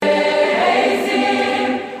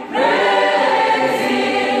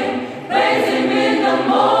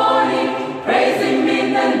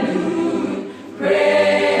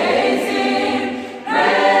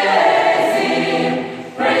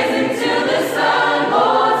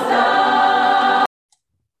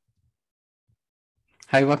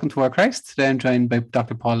Hi, welcome to Our Christ. Today I'm joined by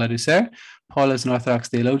Dr. Paul Ladouceur. Paul is an Orthodox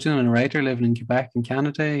theologian and writer living in Quebec and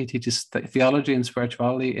Canada. He teaches theology and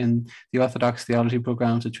spirituality in the Orthodox theology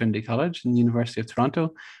programs at Trinity College and the University of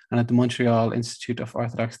Toronto and at the Montreal Institute of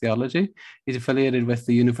Orthodox Theology. He's affiliated with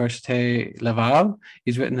the Université Laval.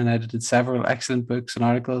 He's written and edited several excellent books and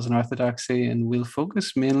articles on orthodoxy, and we'll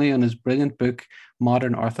focus mainly on his brilliant book,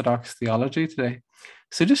 Modern Orthodox Theology, today.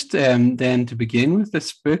 So just then to begin with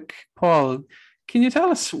this book, Paul, can you tell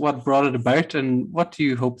us what brought it about and what do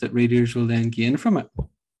you hope that readers will then gain from it?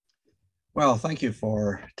 Well, thank you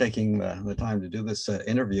for taking the time to do this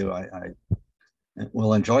interview. I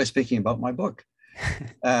will enjoy speaking about my book.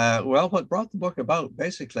 Well, what brought the book about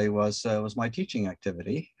basically was my teaching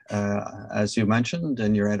activity. As you mentioned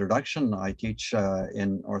in your introduction, I teach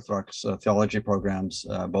in Orthodox theology programs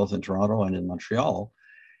both in Toronto and in Montreal.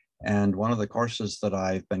 And one of the courses that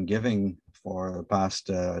I've been giving for the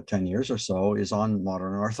past 10 years or so is on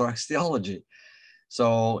modern Orthodox theology.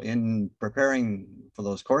 So in preparing for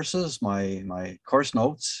those courses, my course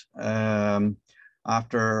notes,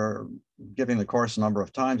 after giving the course a number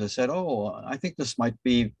of times, I said, oh, I think this might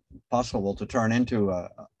be possible to turn into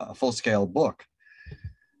a full-scale book.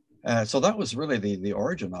 So that was really the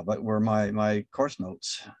origin of it, were my course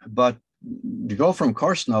notes. But to go from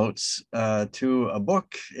course notes to a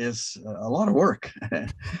book is a lot of work.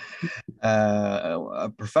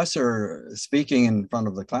 A professor speaking in front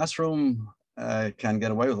of the classroom can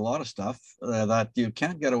get away with a lot of stuff that you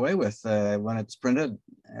can't get away with when it's printed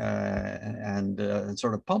and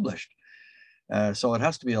sort of published. So it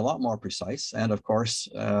has to be a lot more precise, and of course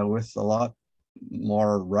with a lot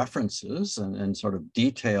more references and sort of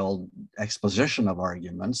detailed exposition of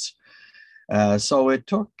arguments. So it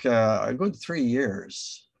took a good 3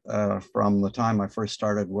 years from the time I first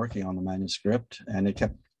started working on the manuscript, and it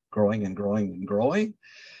kept growing and growing and growing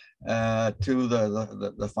to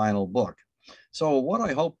the final book. So what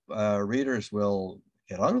I hope readers will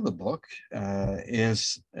get out of the book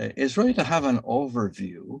is really to have an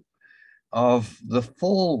overview of the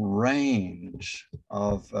full range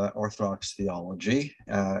of Orthodox theology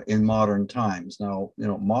in modern times. Now,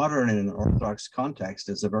 modern in an Orthodox context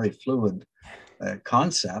is a very fluid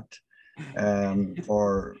concept.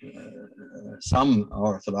 For some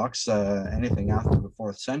Orthodox, anything after the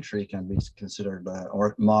 4th century can be considered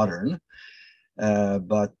modern,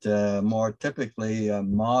 but more typically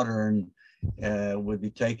modern would be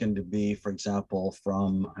taken to be, for example,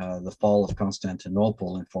 from the fall of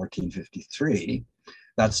Constantinople in 1453.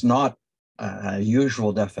 That's not a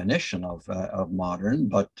usual definition of modern,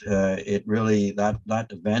 but it really, that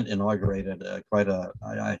event inaugurated quite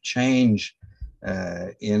a change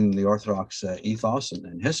in the Orthodox ethos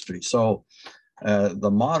and history. So the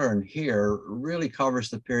modern here really covers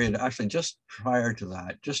the period actually just prior to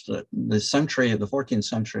that, just the century of the 14th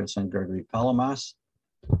century of St. Gregory Palamas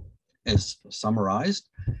is summarized,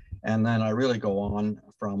 and then I really go on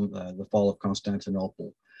from the fall of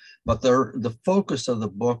Constantinople. But the focus of the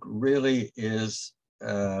book really is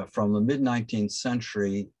from the mid-19th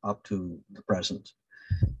century up to the present.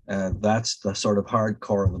 That's the sort of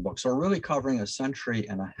hardcore of the book. So we're really covering a century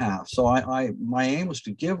and a half. So my aim was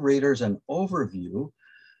to give readers an overview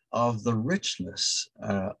of the richness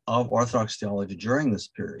of Orthodox theology during this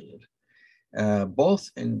period. Both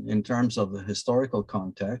in terms of the historical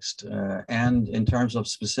context and in terms of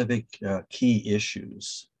specific key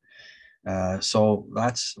issues. So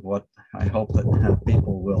that's what I hope that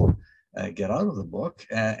people will get out of the book.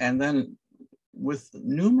 And then with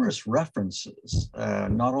numerous references,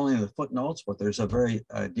 not only in the footnotes, but there's a very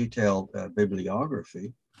detailed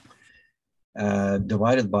bibliography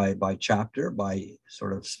divided by chapter, by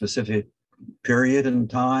sort of specific period in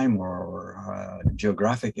time or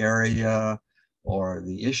geographic area, or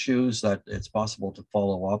the issues that it's possible to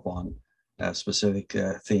follow up on specific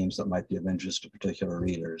themes that might be of interest to particular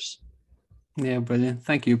readers. Yeah, brilliant.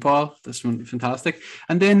 Thank you, Paul. That's fantastic.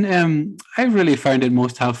 And then I really found it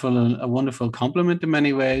most helpful and a wonderful complement in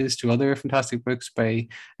many ways to other fantastic books by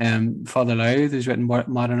Father Louth, who's written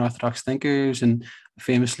Modern Orthodox Thinkers, and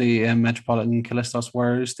famously Metropolitan Kallistos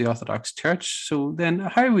Wars, The Orthodox Church. So then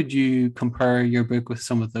how would you compare your book with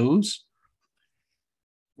some of those?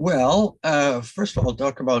 Well, first of all,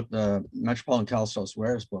 talk about the Metropolitan Kallistos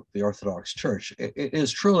Ware's book, The Orthodox Church. It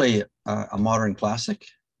is truly a modern classic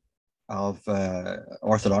of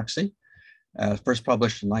orthodoxy. First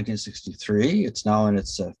published in 1963. It's now in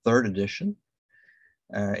its 3rd edition.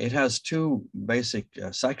 It has 2 basic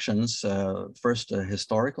sections. First, a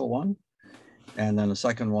historical one, and then a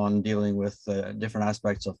second one dealing with different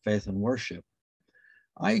aspects of faith and worship.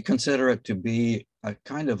 I consider it to be a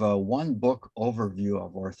kind of a one-book overview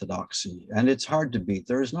of orthodoxy, and it's hard to beat.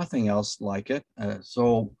 There is nothing else like it.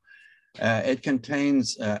 It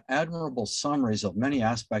contains admirable summaries of many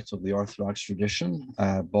aspects of the Orthodox tradition,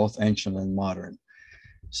 both ancient and modern.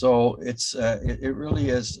 So it really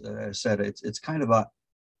is it's kind of a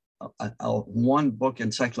one book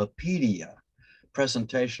encyclopedia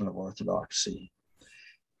presentation of orthodoxy.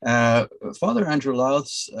 Father Andrew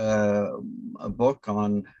Louth's book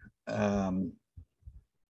on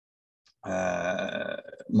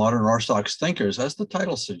modern Orthodox thinkers, as the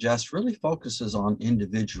title suggests, really focuses on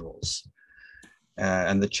individuals.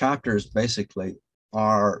 And the chapters basically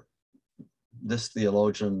are this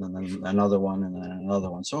theologian and then another one and then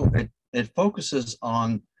another one. So it focuses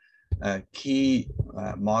on key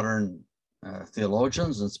modern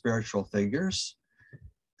theologians and spiritual figures.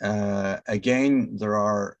 Again, there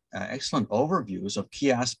are excellent overviews of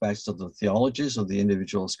key aspects of the theologies of the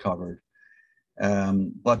individuals covered.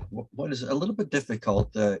 But what is a little bit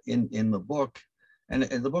difficult in the book, and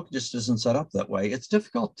the book just isn't set up that way, it's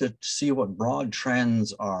difficult to see what broad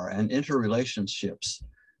trends are and interrelationships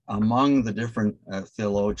among the different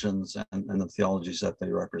theologians and the theologies that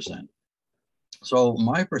they represent. So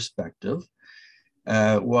my perspective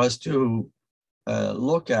was to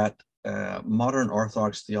look at modern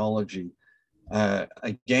Orthodox theology,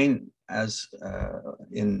 again, as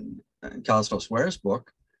in Kallistos Ware's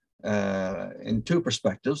book, in two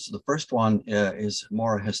perspectives. The first one is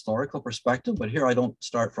more a historical perspective, but here I don't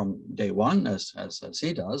start from day one as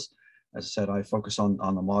he does. As I said, I focus on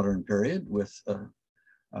the modern period with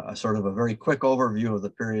a sort of a very quick overview of the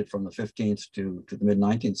period from the 15th to the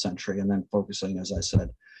mid-19th century, and then focusing, as I said,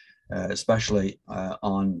 especially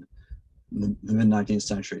on the mid-19th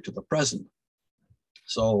century to the present.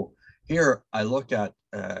 So here I look at,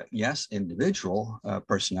 yes, individual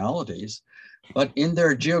personalities, but in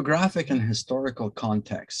their geographic and historical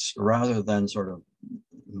contexts rather than sort of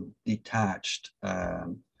detached.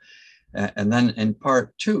 And then in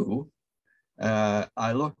part two,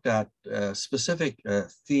 I looked at specific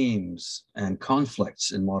themes and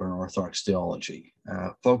conflicts in modern Orthodox theology,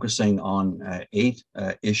 focusing on 8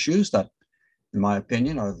 issues that, in my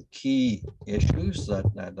opinion, are the key issues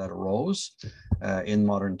that arose in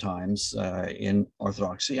modern times in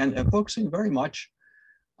Orthodoxy, and focusing very much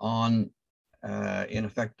on, in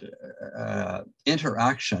effect,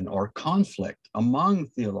 interaction or conflict among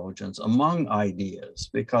theologians, among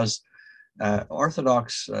ideas, because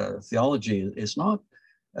Orthodox theology is not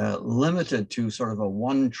limited to sort of a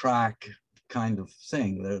one-track kind of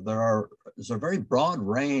thing. There's a very broad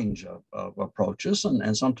range of approaches,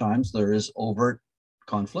 and sometimes there is overt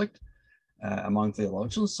conflict among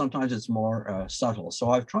theologians. Sometimes it's more subtle. So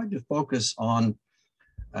I've tried to focus on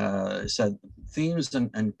themes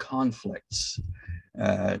and conflicts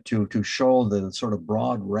to show the sort of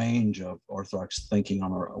broad range of Orthodox thinking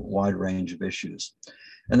on a wide range of issues.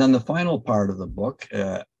 And then the final part of the book,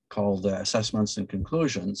 called Assessments and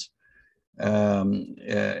Conclusions,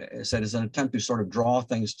 is an attempt to sort of draw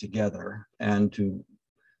things together and to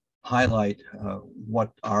highlight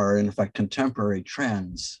what are, in effect, contemporary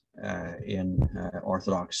trends in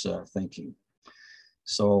Orthodox thinking.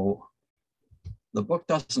 So the book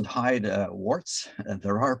doesn't hide warts.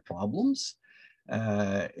 There are problems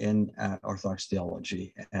in Orthodox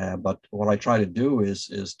theology, but what I try to do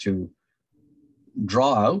is to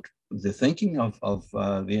draw out the thinking of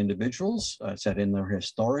the individuals set in their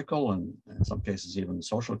historical and in some cases even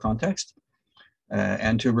social context,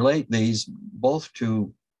 and to relate these both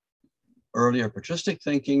to earlier patristic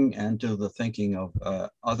thinking and to the thinking of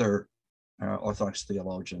other Orthodox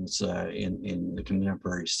theologians in the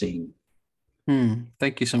contemporary scene.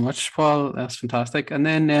 Thank you so much, Paul. That's fantastic. And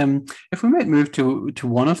then if we might move to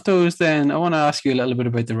one of those, then I want to ask you a little bit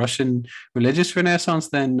about the Russian religious Renaissance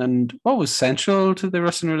then, and what was central to the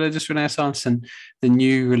Russian religious Renaissance and the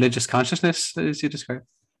new religious consciousness, as you described.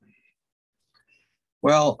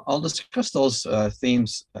 Well, I'll discuss those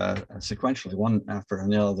themes sequentially, one after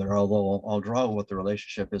another, although I'll draw what the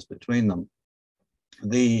relationship is between them.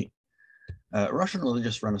 The Russian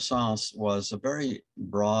religious Renaissance was a very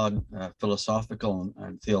broad philosophical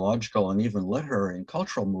and theological and even literary and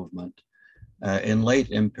cultural movement in late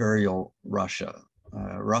imperial Russia,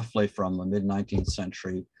 roughly from the mid-19th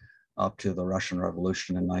century up to the Russian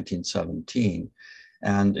Revolution in 1917.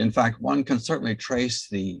 And in fact, one can certainly trace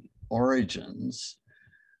the origins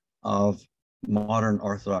of modern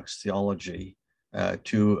Orthodox theology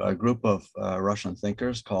to a group of Russian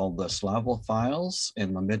thinkers called the Slavophiles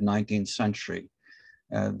in the mid-19th century.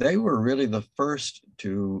 They were really the first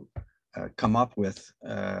to come up with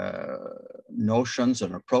notions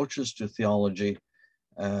and approaches to theology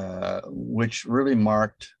which really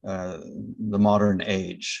marked the modern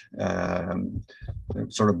age,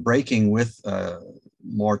 sort of breaking with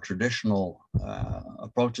more traditional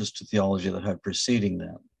approaches to theology that had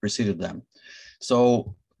preceded them.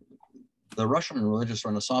 So the Russian religious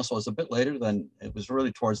Renaissance was a bit later than, it was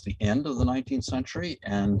really towards the end of the 19th century,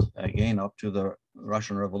 and again up to the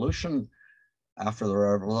Russian Revolution. After the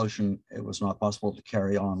revolution, it was not possible to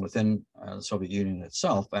carry on within the Soviet Union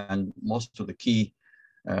itself, and most of the key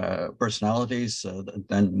personalities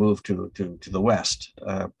then moved to the West,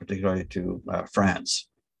 particularly to France.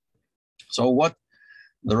 So what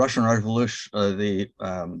the Russian Revolution,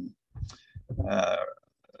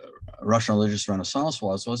 Russian religious Renaissance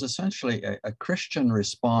was essentially a Christian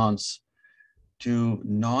response to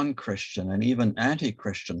non-Christian and even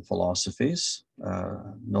anti-Christian philosophies,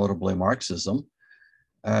 notably Marxism,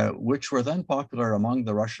 which were then popular among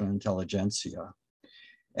the Russian intelligentsia.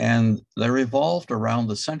 And they revolved around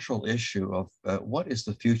the central issue of what is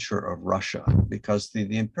the future of Russia? Because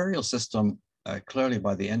the imperial system, clearly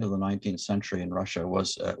by the end of the 19th century in Russia,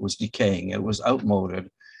 was decaying. It was outmoded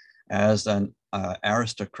as an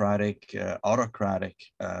aristocratic, autocratic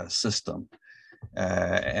system.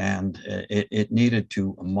 And it needed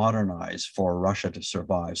to modernize for Russia to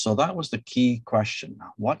survive. So that was the key question.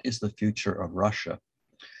 What is the future of Russia?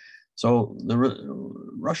 So the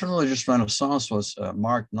Russian religious Renaissance was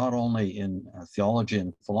marked not only in theology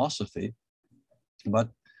and philosophy, but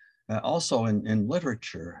also in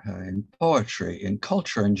literature, in poetry, in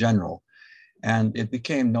culture in general. And it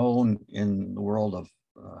became known in the world of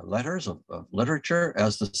letters, of literature,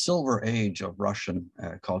 as the Silver Age of Russian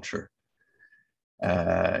culture.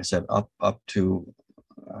 I said up to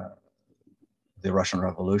the Russian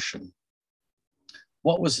Revolution.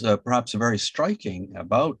 What was perhaps very striking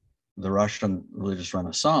about the Russian religious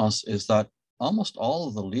Renaissance is that almost all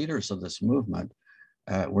of the leaders of this movement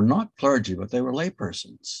were not clergy, but they were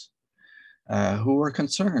laypersons who were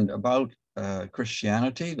concerned about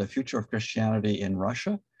Christianity, the future of Christianity in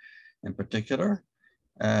Russia in particular,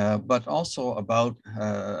 but also about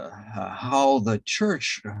how the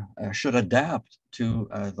church should adapt to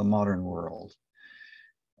the modern world.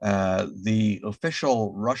 The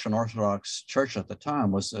official Russian Orthodox Church at the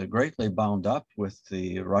time was greatly bound up with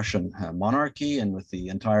the Russian monarchy and with the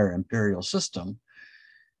entire imperial system.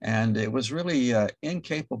 And it was really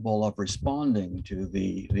incapable of responding to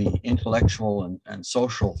the intellectual and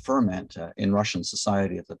social ferment in Russian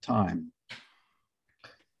society at the time.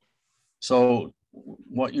 So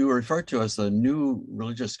what you refer to as the new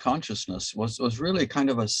religious consciousness was really kind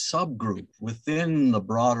of a subgroup within the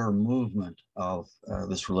broader movement of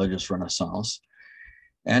this religious Renaissance.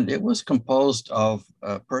 And it was composed of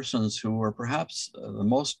persons who were perhaps the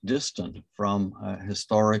most distant from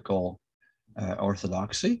historical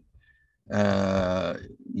orthodoxy.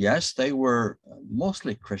 Yes, they were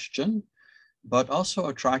mostly Christian, but also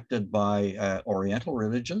attracted by Oriental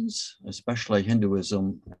religions, especially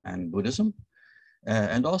Hinduism and Buddhism.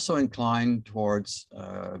 And also inclined towards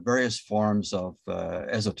various forms of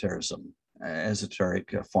esotericism,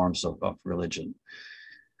 esoteric forms of religion.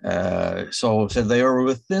 So they are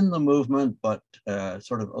within the movement, but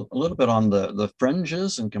sort of a little bit on the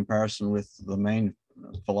fringes in comparison with the main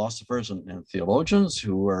philosophers and theologians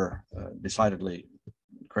who were decidedly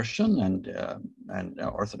Christian and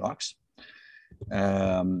Orthodox.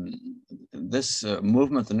 This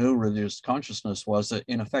movement, the new religious consciousness, was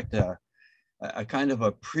in effect a kind of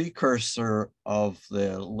a precursor of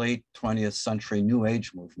the late 20th century New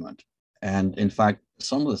Age movement. And in fact,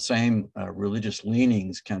 some of the same religious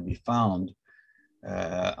leanings can be found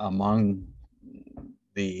among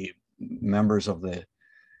the members of the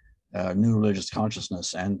new religious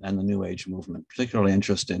consciousness and the New Age movement, particularly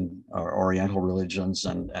interest in Oriental religions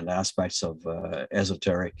and aspects of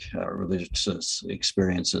esoteric religious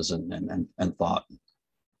experiences and thought.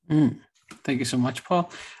 Thank you so much, Paul.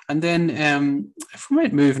 And then if we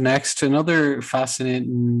might move next to another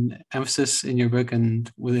fascinating emphasis in your book and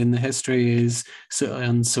within the history is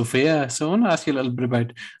on Sophia. So I want to ask you a little bit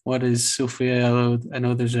about what is Sophia. I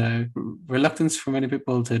know there's a reluctance for many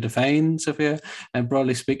people to define Sophia, and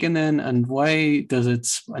broadly speaking then, and why does it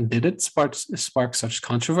and did it spark such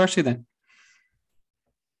controversy then?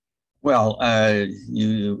 Well,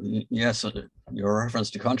 yes, your reference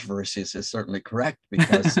to controversies is certainly correct,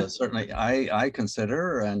 because certainly I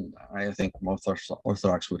consider, and I think most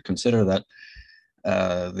Orthodox would consider, that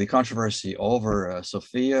the controversy over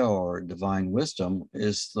Sophia or divine wisdom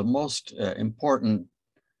is the most important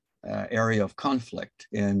area of conflict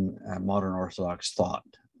in modern Orthodox thought,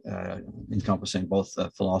 encompassing both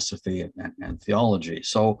philosophy and theology.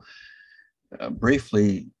 So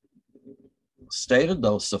briefly, stated,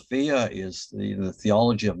 though, Sophia is the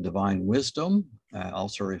theology of divine wisdom,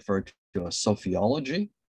 also referred to as sophiology.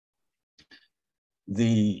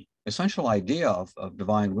 The essential idea of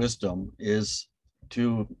divine wisdom is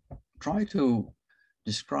to try to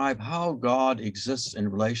describe how God exists in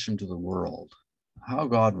relation to the world, how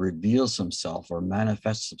God reveals himself or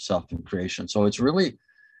manifests himself in creation. So it's really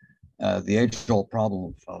the age-old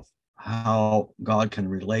problem of how God can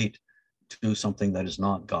relate to something that is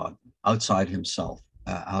not God, outside himself,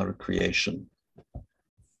 out of creation.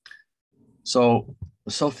 So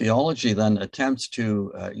sophiology then attempts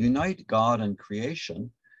to unite God and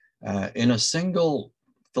creation in a single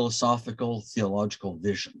philosophical theological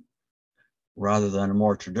vision, rather than a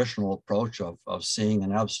more traditional approach of seeing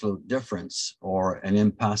an absolute difference or an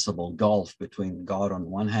impassable gulf between God on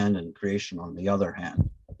one hand and creation on the other hand.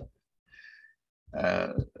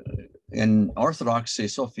 In Orthodoxy,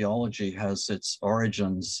 sophiology has its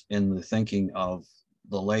origins in the thinking of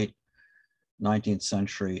the late 19th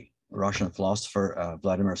century Russian philosopher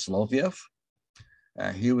Vladimir Soloviev.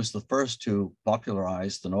 He was the first to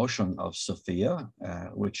popularize the notion of Sophia,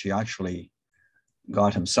 which he actually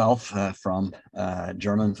got himself from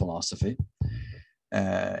German philosophy.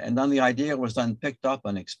 And then the idea was then picked up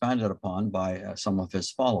and expanded upon by some of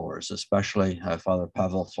his followers, especially Father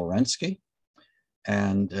Pavel Florensky,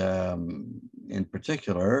 and in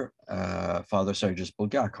particular, Father Sergius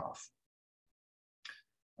Bulgakov.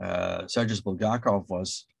 Sergius Bulgakov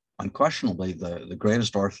was unquestionably the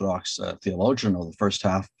greatest Orthodox theologian of the first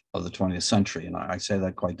half of the 20th century. And I say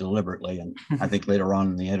that quite deliberately. And I think later on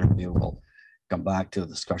in the interview, we'll come back to the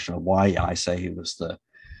discussion of why I say he was the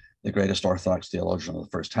greatest Orthodox theologian of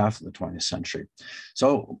the first half of the 20th century.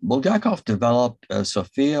 So Bulgakov developed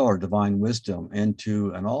Sophia, or divine wisdom,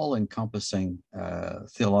 into an all-encompassing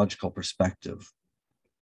theological perspective,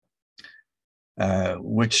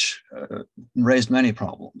 which raised many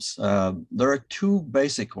problems. There are two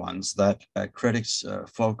basic ones that critics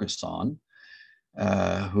focus on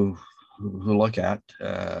who look at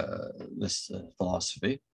this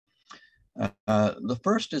philosophy. The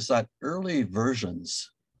first is that early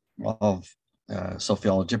versions of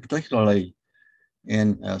sophiology, particularly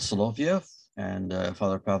in Soloviev and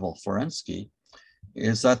Father Pavel Florensky,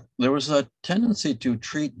 is that there was a tendency to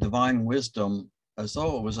treat divine wisdom as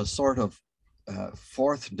though it was a sort of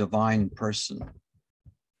fourth divine person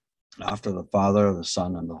after the Father, the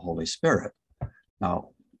Son, and the Holy Spirit.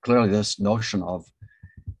 Now, clearly this notion of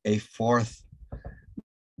a fourth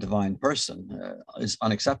divine person is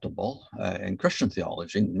unacceptable in Christian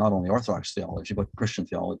theology, not only Orthodox theology, but Christian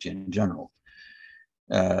theology in general.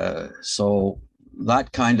 So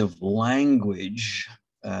that kind of language,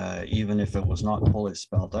 even if it was not fully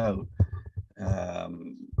spelled out,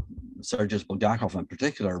 Sergius Bulgakov in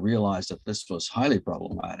particular realized that this was highly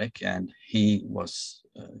problematic, and he was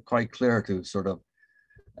quite clear to sort of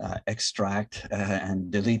extract and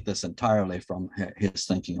delete this entirely from his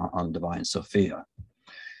thinking on divine Sophia.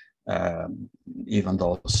 Even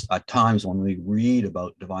though at times when we read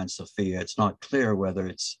about divine Sophia, it's not clear whether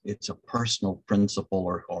it's a personal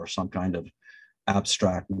principle or some kind of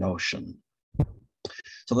abstract notion.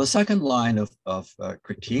 So the second line of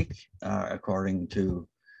critique, according to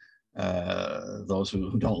those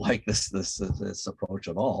who don't like this approach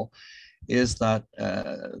at all, is that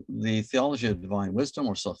the theology of divine wisdom,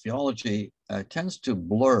 or sophiology, tends to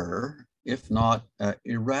blur, if not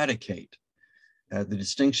eradicate, the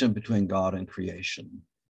distinction between God and creation.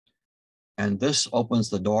 And this opens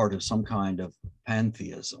the door to some kind of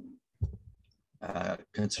pantheism,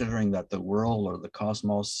 considering that the world or the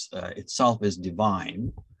cosmos itself is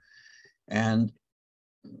divine. And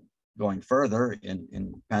going further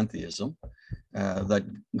in pantheism, that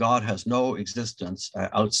God has no existence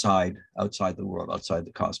outside the world, outside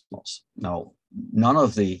the cosmos. Now, none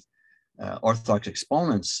of the Orthodox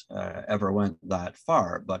exponents ever went that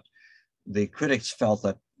far, but the critics felt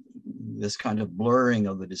that this kind of blurring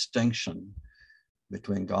of the distinction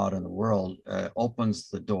between God and the world opens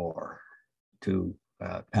the door to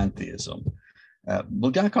pantheism.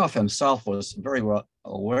 Bulgakov himself was very well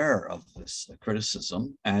aware of this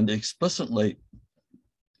criticism and explicitly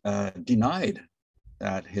denied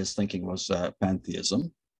that his thinking was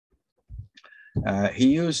pantheism. He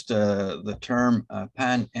used the term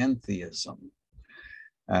panentheism.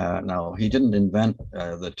 Now, he didn't invent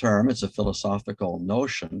the term. It's a philosophical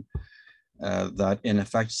notion that in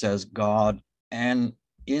effect says God and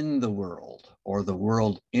in the world, or the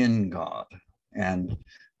world in God. And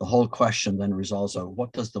the whole question then resolves on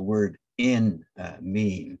what does the word in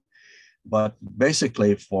mean? But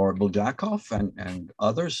basically for Bulgakov and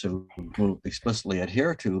others who explicitly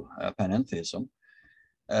adhere to panentheism,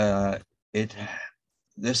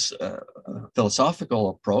 this philosophical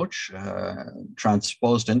approach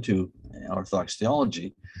transposed into Orthodox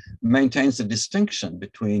theology maintains the distinction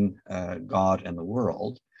between God and the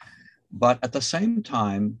world, but at the same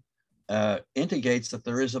time indicates that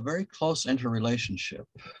there is a very close interrelationship.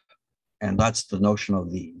 And that's the notion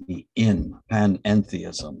of the in,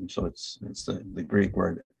 panentheism. So it's the Greek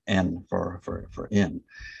word en for in.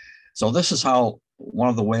 So this is how one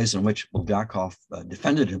of the ways in which Bulgakov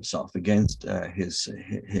defended himself against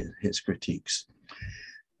his critiques.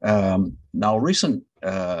 Now, recent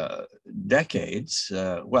decades,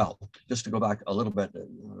 well, just to go back a little bit,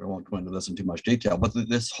 I won't go into this in too much detail, but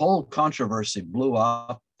this whole controversy blew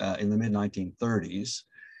up in the mid-1930s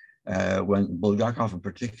when Bulgakov in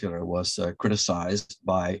particular was criticized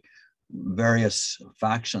by various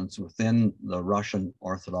factions within the Russian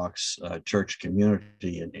Orthodox Church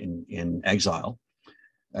community in exile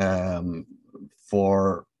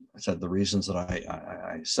for, I said, the reasons that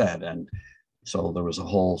I said. And so there was a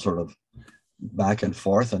whole sort of back and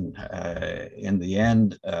forth, and in the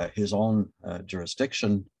end, his own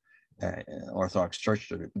jurisdiction, Orthodox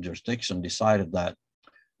Church jurisdiction, decided that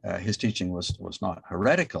his teaching was not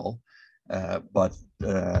heretical, but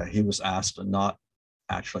he was asked not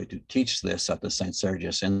actually to teach this at the St.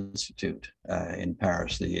 Sergius Institute in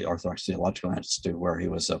Paris, the Orthodox Theological Institute, where he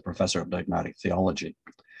was a professor of dogmatic theology.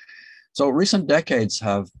 So recent decades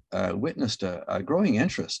have witnessed a growing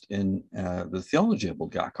interest in the theology of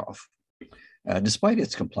Bulgakov, despite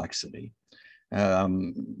its complexity,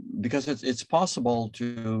 because it's possible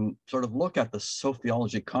to sort of look at the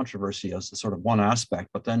sophology controversy as sort of one aspect,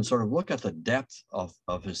 but then sort of look at the depth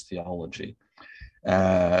of his theology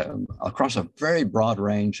across a very broad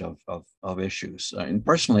range of issues. And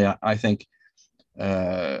personally, I think,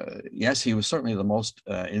 yes, he was certainly the most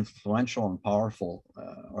influential and powerful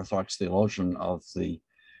Orthodox theologian of the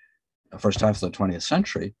first half of the 20th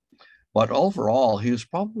century, but overall, he was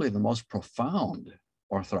probably the most profound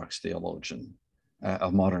Orthodox theologian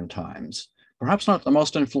of modern times. Perhaps not the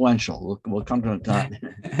most influential, we'll come to that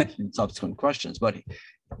in subsequent questions, but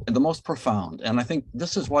the most profound. And I think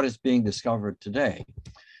this is what is being discovered today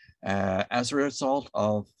as a result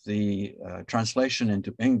of the translation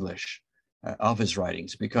into English of his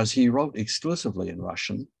writings, because he wrote exclusively in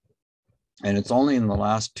Russian. And it's only in the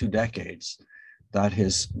last 2 decades that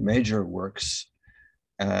his major works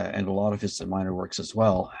and a lot of his minor works as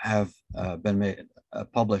well have been made,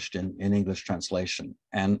 published in English translation.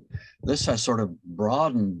 And this has sort of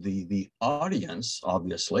broadened the audience,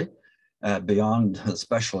 obviously, beyond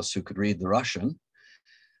specialists who could read the Russian,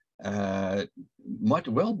 much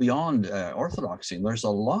well beyond Orthodoxy. And there's a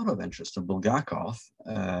lot of interest in Bulgakov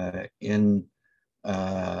in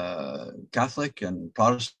Catholic and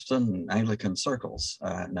Protestant and Anglican circles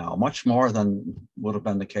now, much more than would have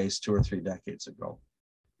been the case 2 or 3 decades ago.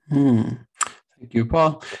 Thank you,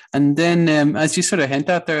 Paul. And then, as you sort of hint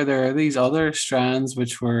at there are these other strands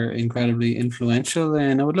which were incredibly influential,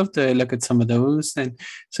 and I would love to look at some of those. And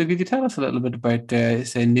so, could you tell us a little bit about,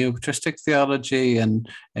 say, neo-patristic theology and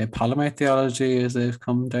Palamite theology as they've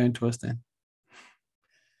come down to us then?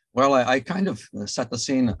 Well, I kind of set the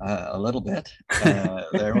scene a little bit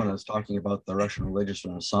there when I was talking about the Russian religious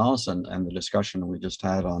renaissance and the discussion we just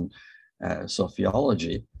had on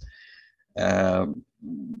sophiology.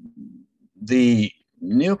 The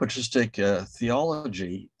neo-patristic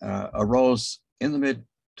theology arose in the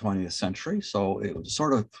mid-20th century, so it was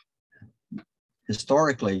sort of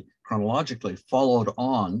historically, chronologically followed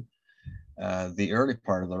on the early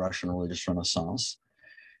part of the Russian religious renaissance.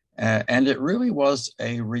 And it really was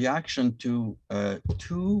a reaction to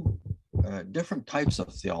 2 different types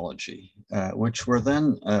of theology, which were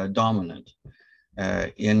then dominant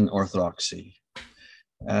in Orthodoxy.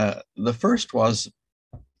 The first was,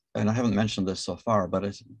 and I haven't mentioned this so far, but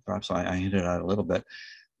perhaps I hinted at it a little bit.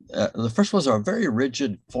 The first was a very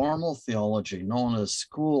rigid formal theology known as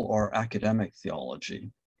school or academic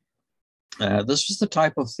theology. This was the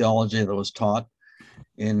type of theology that was taught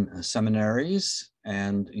in seminaries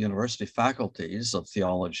and university faculties of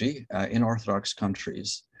theology in Orthodox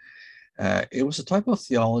countries. It was a type of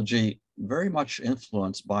theology very much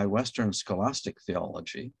influenced by Western scholastic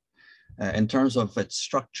theology in terms of its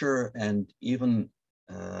structure and even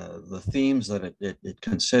the themes that it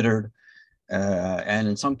considered, and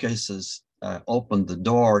in some cases opened the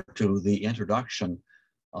door to the introduction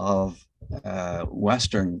of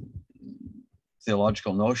Western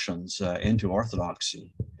theological notions into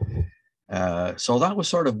Orthodoxy. So that was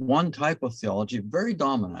sort of one type of theology, very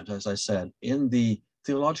dominant, as I said, in the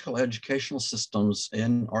theological educational systems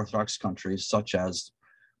in Orthodox countries such as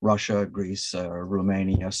Russia, Greece,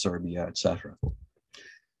 Romania, Serbia, etc.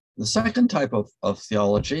 The second type of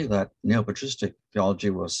theology that neo-patristic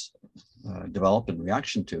theology was developed in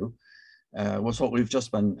reaction to was what we've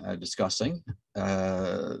just been discussing,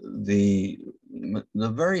 the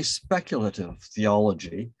very speculative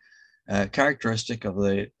theology characteristic of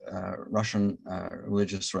the Russian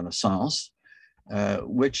religious Renaissance,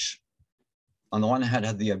 which on the one hand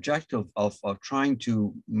had the objective of trying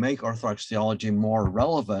to make Orthodox theology more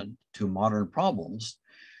relevant to modern problems,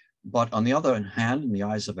 but on the other hand, in the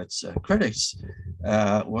eyes of its critics,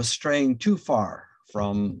 was straying too far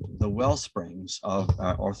from the wellsprings of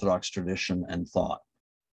Orthodox tradition and thought.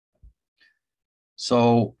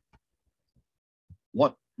 So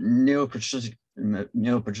what neo-patristic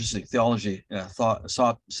theology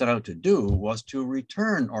set out to do was to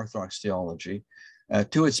return Orthodox theology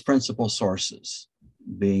to its principal sources,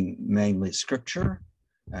 being mainly Scripture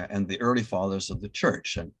and the early fathers of the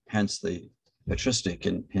Church, and hence the patristic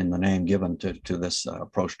in the name given to this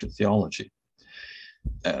approach to theology.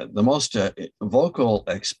 The most vocal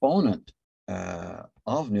exponent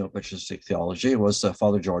of neo-patristic theology was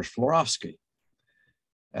Father George Florovsky,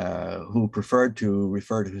 who preferred to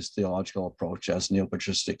refer to his theological approach as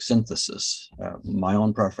neo-patristic synthesis. My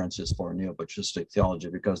own preference is for neo-patristic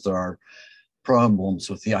theology because there are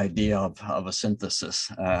problems with the idea of a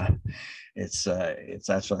synthesis. It's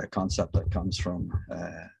actually a concept that comes from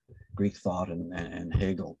Greek thought and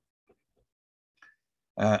Hegel.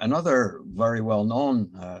 Another very well-known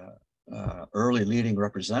early leading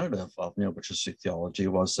representative of neo-patristic theology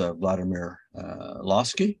was Vladimir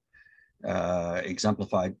Lossky,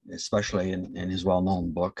 exemplified especially in his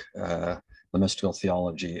well-known book, The Mystical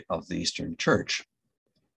Theology of the Eastern Church.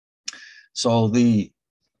 So the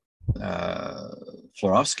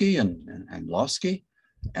Florovsky and Lossky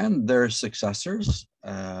and their successors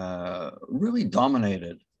really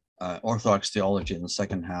dominated Orthodox theology in the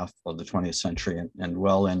second half of the 20th century and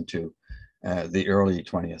well into the early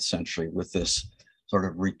 20th century, with this sort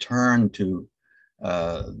of return to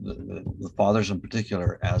the fathers in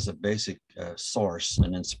particular as a basic source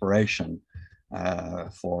and inspiration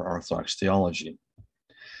for Orthodox theology.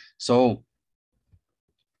 So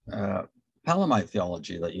Palamite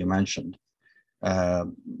theology that you mentioned,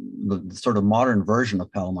 the sort of modern version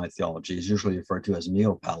of Palamite theology is usually referred to as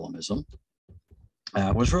Neo-Palamism,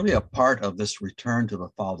 was really a part of this return to the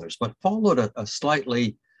fathers, but followed a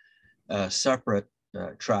slightly separate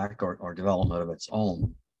track or development of its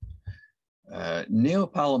own.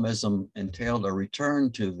 Neo-Palamism entailed a return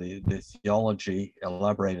to the theology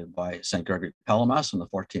elaborated by St. Gregory Palamas in the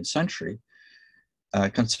 14th century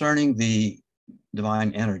concerning the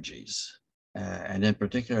divine energies, and in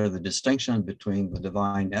particular the distinction between the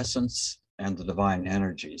divine essence and the divine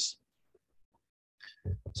energies.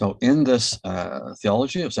 So in this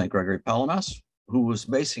theology of St. Gregory Palamas, who was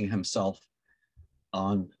basing himself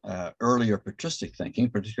on earlier patristic thinking,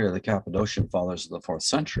 particularly the Cappadocian fathers of the 4th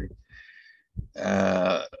century,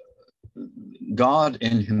 God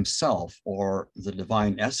in himself, or the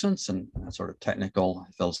divine essence in sort of technical,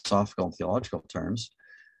 philosophical, and theological terms,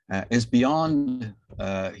 is beyond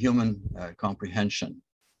human comprehension.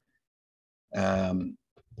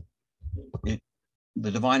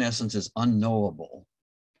 The divine essence is unknowable.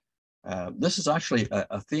 This is actually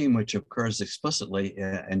a theme which occurs explicitly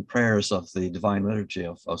in prayers of the Divine Liturgy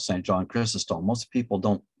of St. John Chrysostom. Most people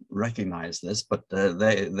don't recognize this, but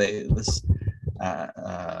this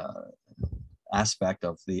aspect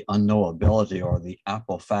of the unknowability, or the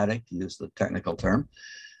apophatic, to use the technical term,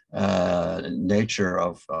 nature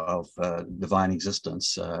of divine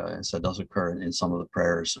existence, so it does occur in some of the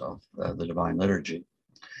prayers of the Divine Liturgy.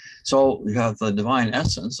 So you have the divine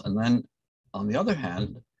essence, and then on the other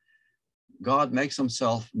hand, God makes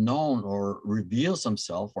himself known, or reveals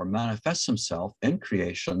himself, or manifests himself in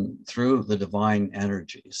creation through the divine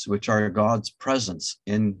energies, which are God's presence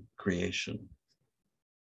in creation.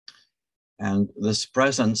 And this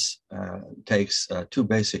presence takes two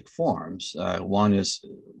basic forms. One is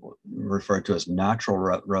referred to as natural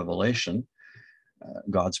revelation,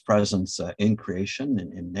 God's presence in creation,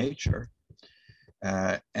 in nature,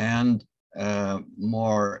 and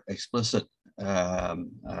more explicit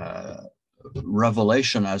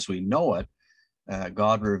revelation as we know it,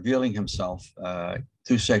 God revealing himself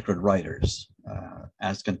through sacred writers,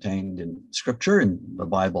 as contained in Scripture, in the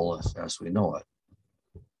Bible as we know it.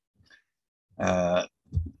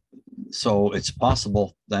 So it's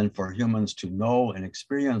possible then for humans to know and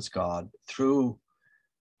experience God through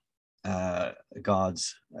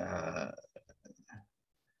God's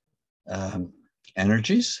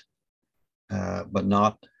energies, but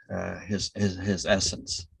not his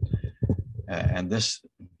essence. And this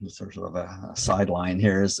sort of a sideline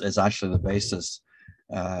here is actually the basis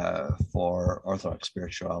for Orthodox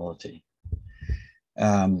spirituality.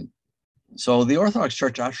 So the Orthodox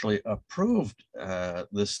Church actually approved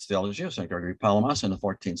this theology of St. Gregory Palamas in the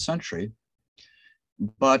 14th century,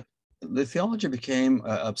 but the theology became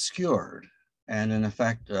obscured and in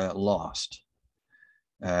effect lost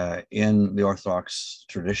in the Orthodox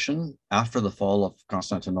tradition after the fall of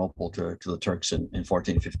Constantinople to the Turks in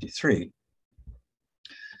 1453.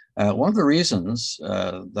 One of the reasons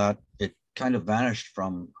that it kind of vanished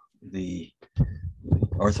from the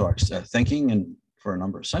Orthodox thinking and for a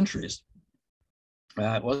number of centuries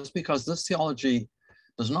was because this theology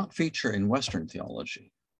does not feature in Western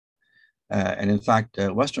theology. And in fact,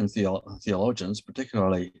 Western theologians,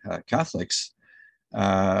 particularly Catholics,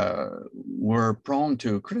 were prone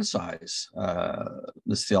to criticize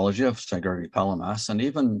this theology of St. Gregory Palamas and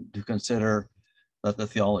even to consider that the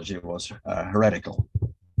theology was heretical.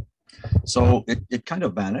 So it kind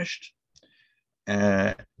of vanished.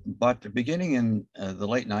 But beginning in the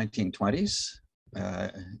late 1920s,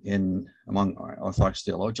 among Orthodox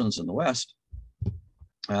theologians in the West,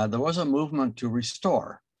 there was a movement to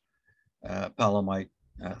restore Palamite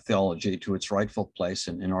theology to its rightful place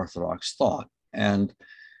in Orthodox thought. And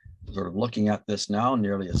sort of looking at this now,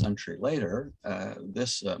 nearly a century later,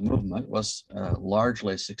 this movement was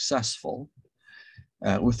largely successful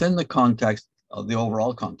within the context of the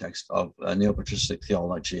overall context of neo-patristic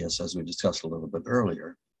theology, as we discussed a little bit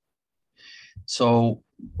earlier. So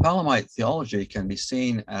Palamite theology can be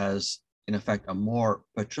seen as, in effect, a more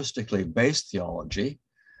patristically based theology,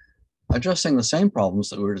 addressing the same problems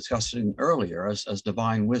that we were discussing earlier as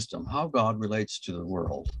divine wisdom, how God relates to the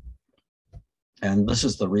world. And this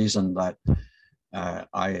is the reason that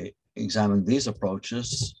I examined these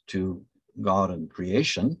approaches to God and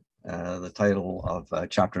creation, the title of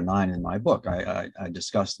chapter 9 in my book. I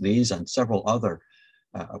discussed these and several other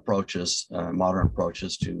approaches, modern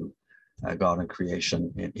approaches to God and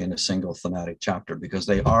creation in a single thematic chapter, because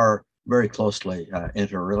they are very closely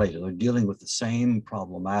interrelated. They're dealing with the same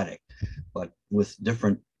problematic, but with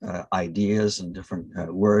different ideas and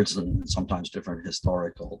different words and sometimes different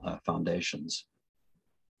historical foundations.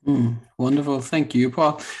 Wonderful. Thank you,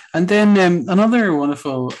 Paul. And then another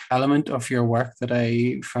wonderful element of your work that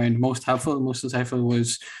I found most helpful, most insightful,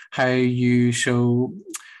 was how you show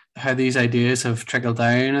how these ideas have trickled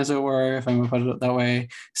down, as it were, if I'm going to put it that way,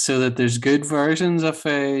 so that there's good versions of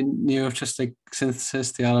neo-patristic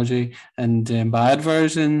synthesis theology and bad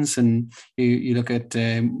versions, and you look at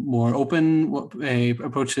more open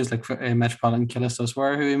approaches like Metropolitan Kallistos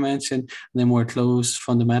Ware, who we mentioned, and then more closed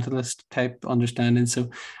fundamentalist type understanding. So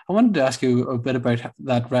I wanted to ask you a bit about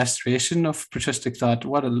that restoration of patristic thought,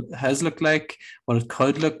 what it has looked like, what it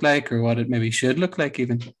could look like, or what it maybe should look like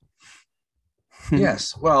even.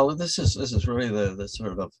 Yes, well, this is really the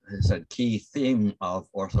sort of key theme of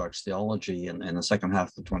Orthodox theology in the second half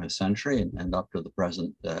of the 20th century and up to the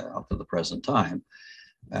present time.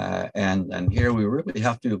 And here we really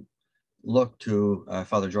have to look to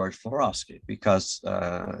Father George Florovsky, because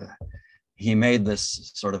he made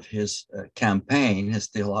this sort of his campaign, his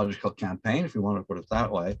theological campaign, if you want to put it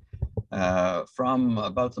that way, from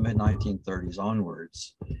about the mid-1930s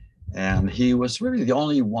onwards. And he was really the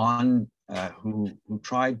only one who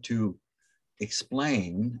tried to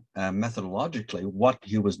explain methodologically what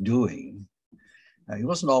he was doing. He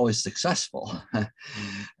wasn't always successful.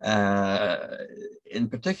 In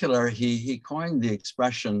particular, he coined the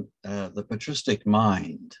expression the patristic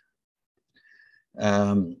mind.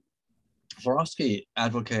 Florovsky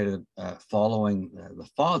advocated following the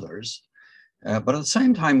fathers, but at the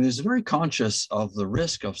same time, he was very conscious of the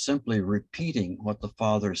risk of simply repeating what the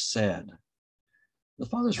fathers said. The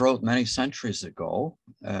fathers wrote many centuries ago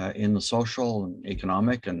in the social and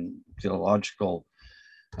economic and theological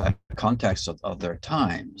context of their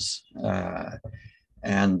times.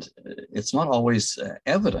 And it's not always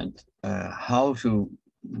evident how to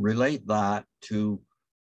relate that to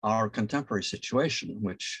our contemporary situation,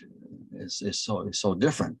 which is so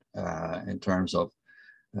different in terms of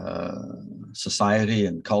society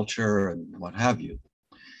and culture and what have you.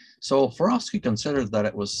 So Florovsky considered that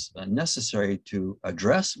it was necessary to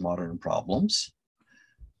address modern problems,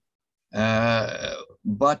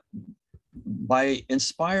 but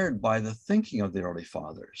inspired by the thinking of the early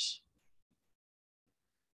fathers.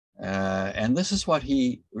 And this is what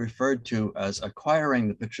he referred to as acquiring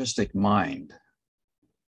the patristic mind.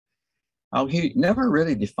 Now, he never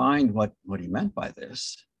really defined what he meant by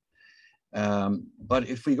this. But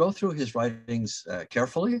if we go through his writings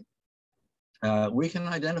carefully, we can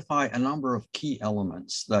identify a number of key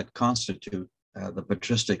elements that constitute the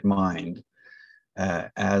patristic mind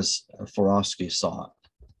as Florovsky saw it.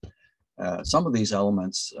 Some of these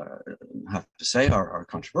elements, I have to say, are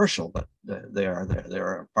controversial, but they are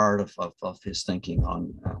a part of his thinking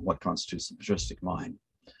on what constitutes the patristic mind.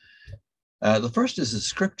 The first is the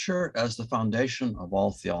scripture as the foundation of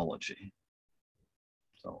all theology.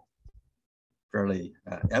 So fairly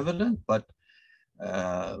evident, but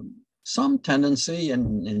some tendency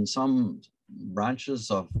in some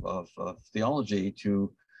branches of theology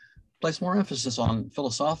to place more emphasis on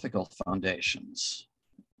philosophical foundations.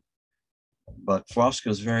 But Florovsky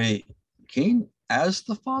was very keen, as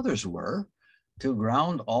the fathers were, to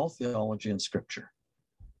ground all theology in scripture.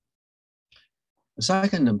 The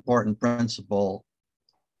second important principle,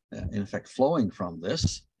 in effect, flowing from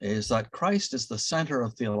this, is that Christ is the center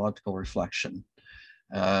of theological reflection.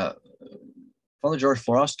 Father George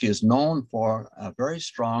Florovsky is known for a very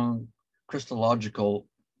strong Christological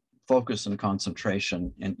focus and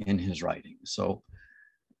concentration in his writing. So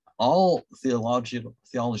all theology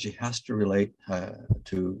has to relate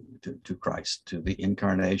to Christ, to the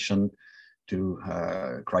incarnation, to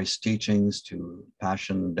Christ's teachings, to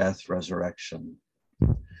passion, death, resurrection.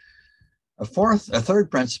 A third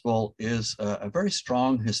principle is a very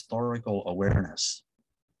strong historical awareness.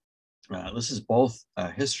 This is both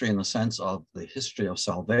history in the sense of the history of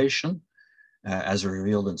salvation, as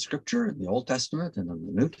revealed in Scripture, in the Old Testament and in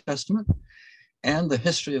the New Testament, and the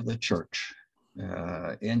history of the church.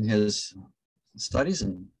 In his studies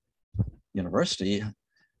in university,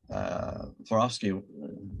 Florovsky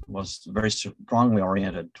was very strongly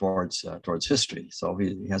oriented towards history, so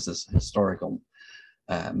he has this historical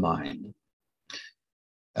mind.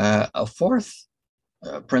 A fourth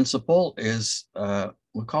principle is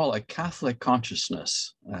we call a Catholic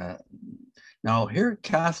consciousness. Now here,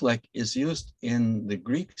 Catholic is used in the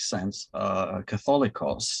Greek sense,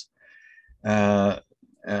 Katholikos,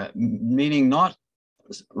 meaning not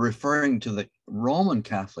referring to the Roman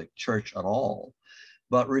Catholic Church at all,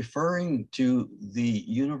 but referring to the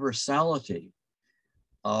universality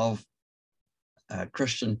of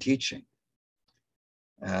Christian teaching.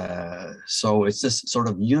 So it's this sort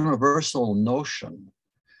of universal notion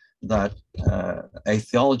that a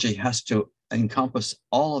theology has to encompass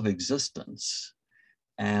all of existence,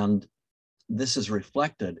 and this is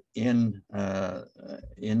reflected in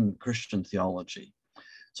Christian theology.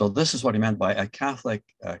 So this is what he meant by a Catholic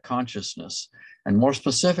consciousness, and more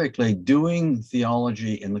specifically, doing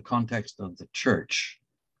theology in the context of the church,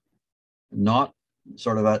 not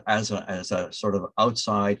sort of as a sort of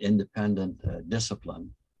outside independent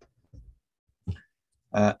discipline.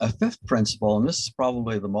 A fifth principle, and this is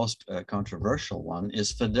probably the most controversial one,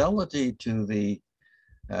 is fidelity to the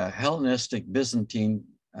Hellenistic Byzantine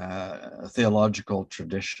theological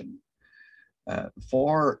tradition.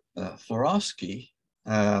 For Florovsky,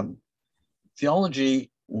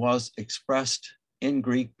 theology was expressed in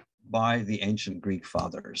Greek by the ancient Greek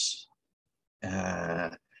fathers.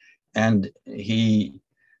 And he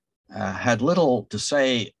had little to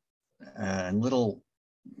say and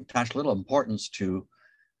attached little importance to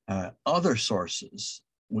other sources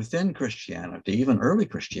within Christianity, even early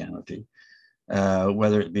Christianity,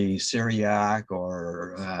 whether it be Syriac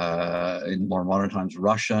or in more modern times,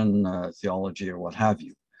 Russian theology or what have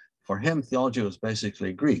you. For him, theology was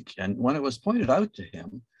basically Greek. And when it was pointed out to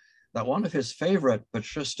him that one of his favorite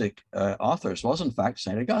patristic authors was in fact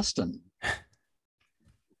St. Augustine.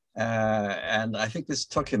 And I think this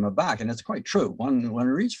took him aback, and it's quite true. When he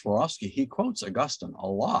reads Florovsky, he quotes Augustine a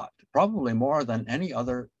lot, probably more than any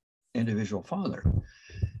other individual father.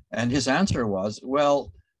 And his answer was,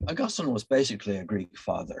 well, Augustine was basically a Greek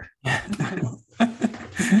father.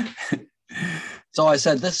 So I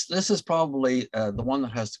said, this is probably the one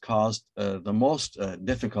that has caused the most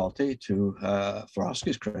difficulty to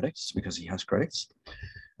Florovsky's critics, because he has critics,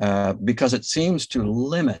 because it seems to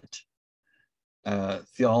limit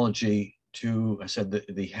theology to, I said,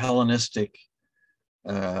 the Hellenistic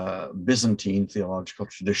Byzantine theological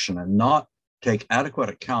tradition, and not take adequate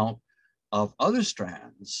account of other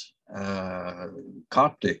strands,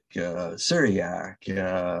 Coptic, Syriac,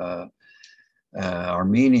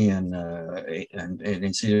 Armenian, and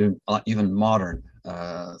even modern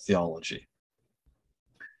theology.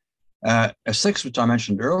 A sixth, which I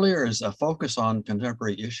mentioned earlier, is a focus on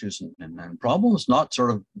contemporary issues and problems, not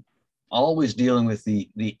sort of always dealing with the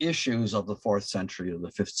issues of the 4th century or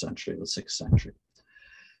the 5th century, the 6th century.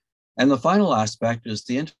 And the final aspect is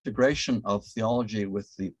the integration of theology with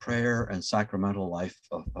the prayer and sacramental life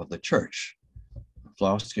of the church.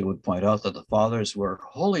 Florovsky would point out that the fathers were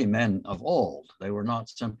holy men of old. They were not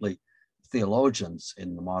simply theologians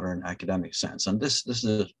in the modern academic sense. And this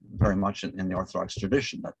is very much in the Orthodox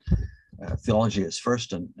tradition, that theology is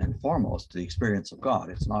first and foremost the experience of God.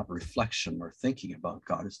 It's not reflection or thinking about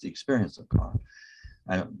God, it's the experience of God.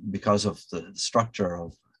 Because of the structure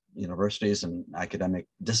of universities and academic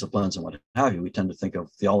disciplines and what have you, we tend to think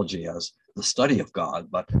of theology as the study of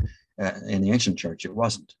God, but in the ancient church, it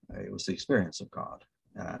wasn't. It was the experience of God.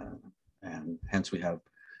 And hence we have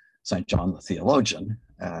St. John the theologian,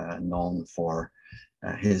 known for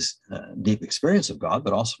his deep experience of God,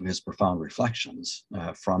 but also his profound reflections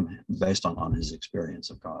based on his experience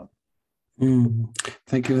of God.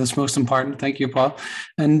 Thank you. That's most important. Thank you, Paul.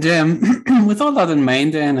 And with all that in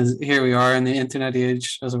mind, then, as here we are in the internet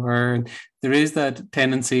age, as it were, and there is that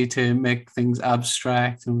tendency to make things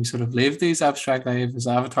abstract, and we sort of live these abstract lives as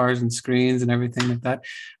avatars and screens and everything like that.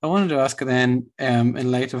 I wanted to ask then, in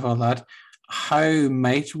light of all that, how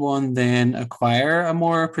might one then acquire a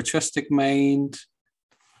more patristic mind?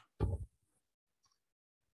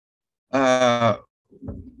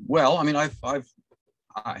 Well, I mean, I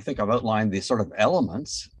think I've outlined the sort of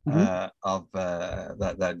elements of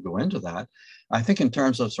that go into that. I think in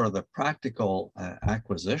terms of sort of the practical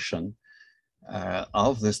acquisition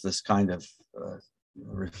of this kind of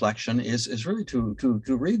reflection is really to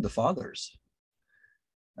read the Fathers.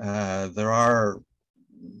 There are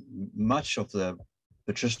much of the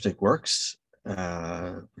patristic works,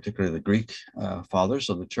 particularly the Greek Fathers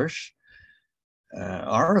of the Church,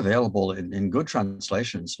 are available in good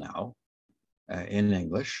translations now. In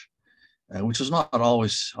English, which was not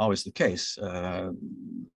always the case.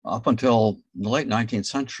 Up until the late 19th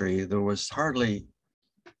century, there was hardly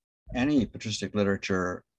any patristic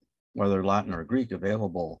literature, whether Latin or Greek,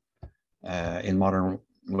 available in modern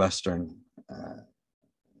Western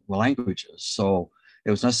languages. So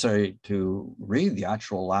it was necessary to read the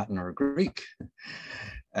actual Latin or Greek,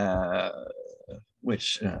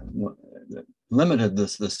 which limited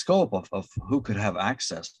the scope of who could have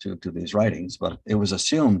access to these writings, but it was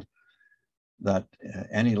assumed that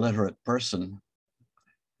any literate person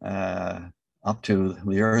up to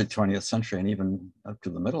the early 20th century and even up to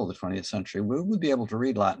the middle of the 20th century would be able to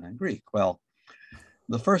read Latin and Greek. Well,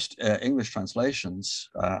 the first English translations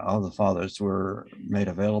of the Fathers were made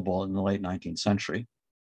available in the late 19th century.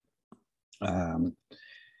 In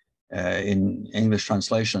English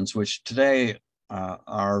translations, which today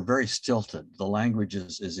are very stilted. The language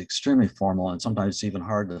is extremely formal, and sometimes it's even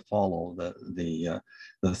hard to follow the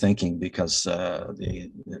thinking because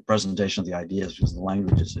the presentation of the ideas, because the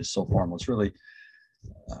language is so formal. It's really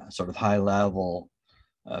sort of high level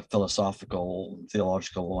philosophical,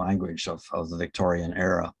 theological language of the Victorian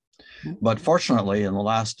era. But fortunately, in the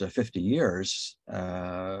last 50 years,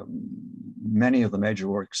 many of the major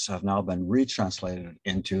works have now been retranslated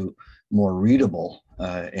into more readable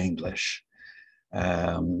English.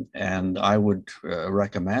 And I would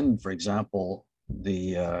recommend, for example,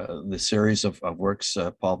 the series of works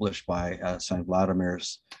published by St.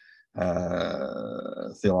 Vladimir's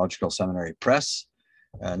Theological Seminary Press,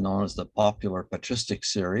 known as the Popular Patristic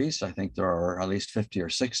Series. I think there are at least 50 or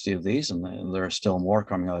 60 of these, and there are still more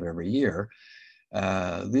coming out every year.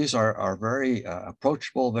 These are very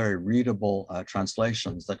approachable, very readable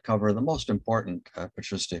translations that cover the most important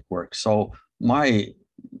patristic works. So my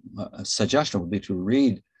suggestion would be to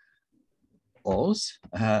read those,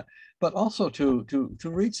 but also to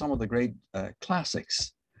read some of the great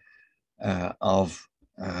classics of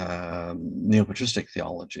neo-patristic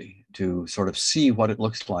theology, to sort of see what it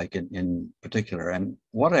looks like in particular. And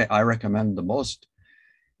what I recommend the most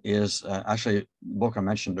is actually a book I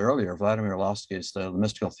mentioned earlier, Vladimir Arlovsky's The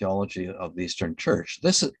Mystical Theology of the Eastern Church.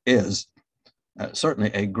 This is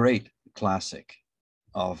certainly a great classic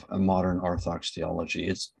of a modern Orthodox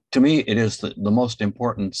theology. To me, it is the most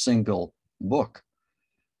important single book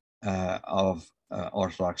of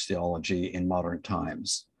Orthodox theology in modern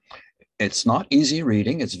times. It's not easy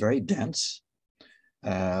reading, it's very dense,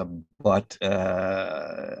 but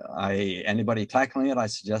anybody tackling it, I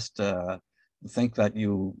suggest think that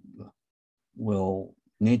you will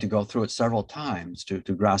need to go through it several times to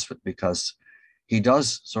grasp it, because he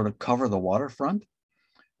does sort of cover the waterfront.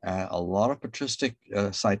 A lot of patristic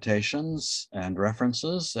citations and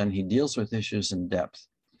references, and he deals with issues in depth.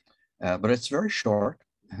 But it's very short.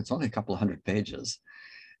 It's only a couple of hundred pages.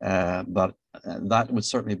 But that would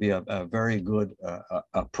certainly be a very good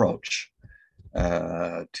approach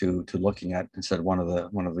to looking at, instead, one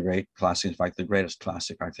of the great classics, in fact, the greatest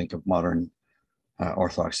classic, I think, of modern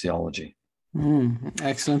Orthodox theology.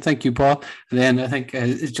 Excellent. Thank you, Paul. And then I think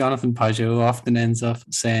Jonathan Pajot often ends up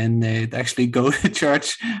saying they actually go to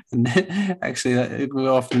church. And actually, we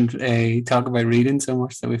often talk about reading so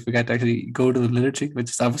much that we forget to actually go to the liturgy, which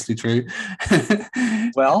is obviously true.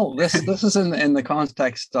 Well, this is in the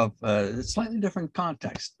context of slightly different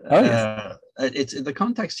context. Oh, yes. It's the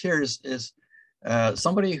context here is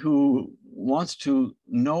somebody who wants to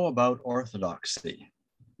know about orthodoxy.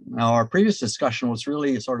 Now, our previous discussion was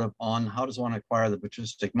really sort of on how does one acquire the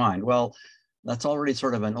patristic mind. Well, that's already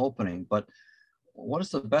sort of an opening, but what is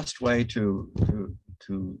the best way to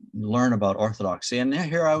learn about orthodoxy? And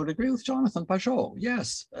here I would agree with Jonathan Pajot.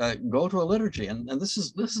 Yes, go to a liturgy, and this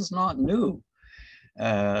is not new.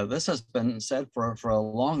 This has been said for a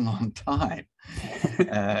long time.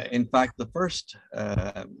 In fact, the first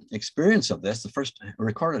experience of this, the first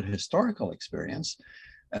recorded historical experience,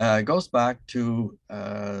 goes back to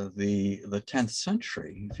the 10th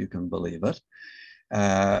century, if you can believe it,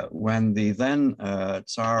 when the then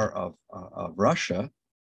Tsar of Russia,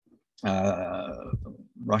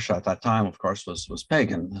 Russia at that time, of course, was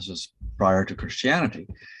pagan. This was prior to Christianity.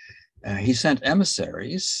 He sent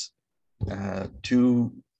emissaries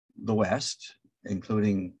to the West,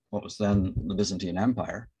 including what was then the Byzantine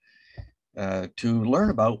Empire, to learn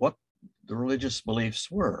about what the religious beliefs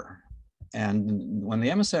were. And when the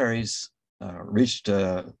emissaries reached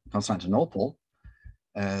Constantinople,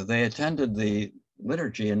 they attended the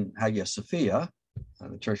liturgy in Hagia Sophia,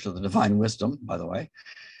 the Church of the Divine Wisdom, by the way,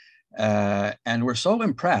 and were so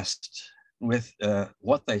impressed with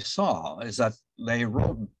what they saw is that they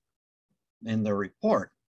wrote in their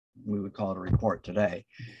report, we would call it a report today,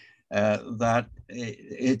 that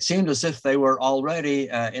it seemed as if they were already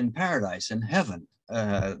in paradise, in heaven.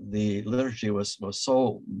 The liturgy was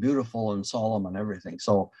so beautiful and solemn and everything.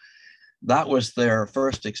 So that was their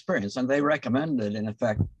first experience. And they recommended, in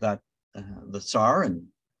effect, that the Tsar and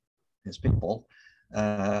his people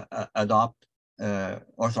adopt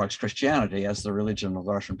Orthodox Christianity as the religion of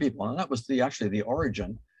the Russian people. And that was actually the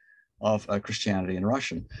origin of Christianity in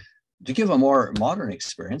Russian. To give a more modern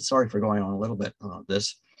experience, sorry for going on a little bit on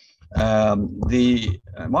this, the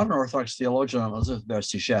modern Orthodox theologian Elizabeth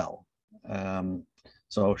Bersigel,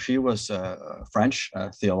 so she was a French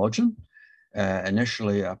theologian,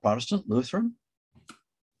 initially a Protestant Lutheran,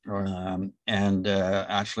 and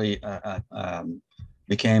actually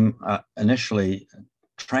became initially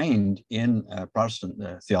trained in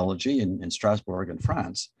Protestant theology in Strasbourg in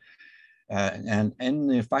France. And in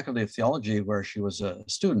the Faculty of Theology, where she was a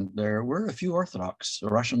student, there were a few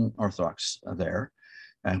Russian Orthodox there,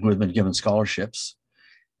 who had been given scholarships.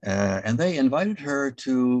 And they invited her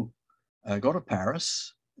to go to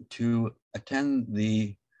Paris to attend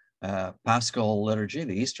the Paschal liturgy,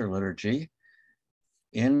 the Easter liturgy,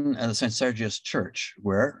 in St. Sergius Church,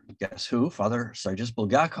 where, guess who, Father Sergius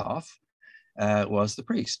Bulgakov was the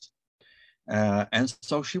priest. And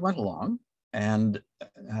so she went along, and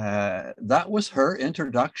that was her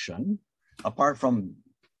introduction, apart from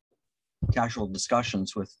casual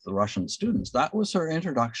discussions with the Russian students. That was her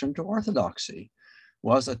introduction to Orthodoxy,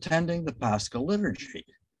 was attending the Paschal liturgy.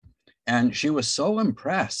 And she was so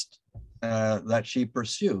impressed that she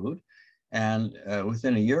pursued, and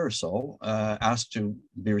within a year or so, asked to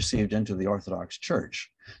be received into the Orthodox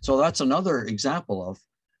Church. So that's another example of,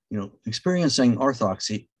 experiencing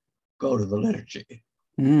Orthodoxy, go to the liturgy.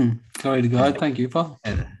 Glory to God. Thank you, Paul.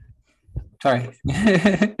 Sorry.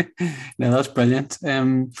 No, that's brilliant.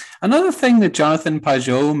 Another thing that Jonathan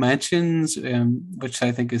Pajot mentions, which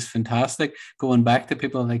I think is fantastic, going back to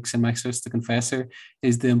people like St. Maximus the Confessor,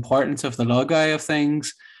 is the importance of the logi of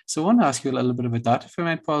things. So I want to ask you a little bit about that, if I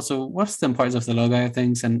might, Paul. So what's the importance of the logi of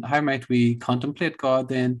things, and how might we contemplate God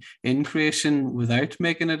then in creation without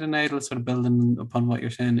making it an idol, sort of building upon what you're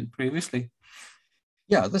saying previously?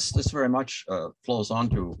 Yeah, this very much flows on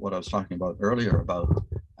to what I was talking about earlier about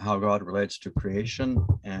how God relates to creation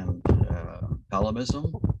and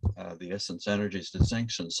Palimism, the essence energies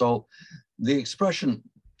distinction. So the expression,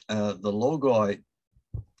 the logoi,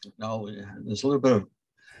 now there's a little bit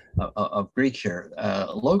of Greek here.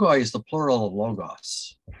 Logoi is the plural of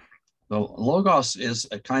logos. So logos is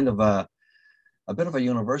a kind of a bit of a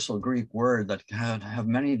universal Greek word that can have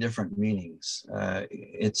many different meanings.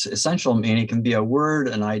 Its essential meaning can be a word,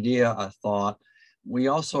 an idea, a thought. We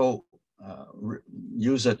also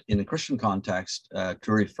use it in a Christian context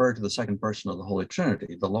to refer to the second person of the Holy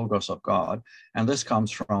Trinity, the Logos of God. And this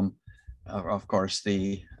comes from, of course,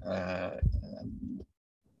 the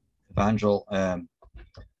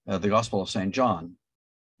the Gospel of St. John,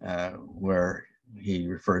 where he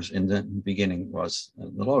refers, in the beginning was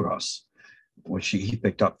the Logos, which he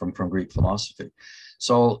picked up from Greek philosophy.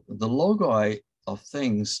 So the logoi of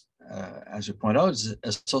things, as you point out, is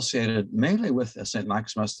associated mainly with St.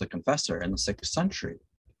 Maximus the Confessor in the 6th century.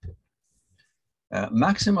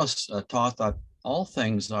 Maximus taught that all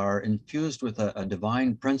things are infused with a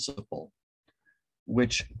divine principle,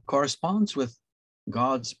 which corresponds with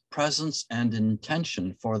God's presence and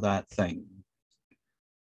intention for that thing.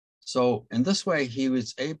 So in this way, he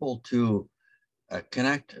was able to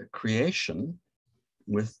connect creation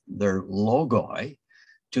with their logoi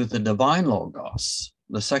to the divine logos,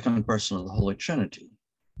 the second person of the Holy Trinity,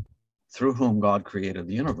 through whom God created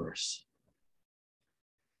the universe.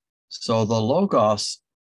 So the logos,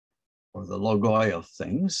 or the logoi of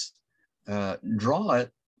things, draw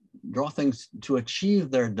things to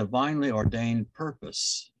achieve their divinely ordained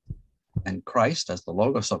purpose. And Christ, as the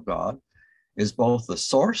logos of God, is both the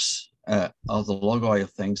source of the logoi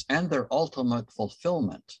of things and their ultimate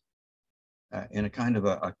fulfillment in a kind of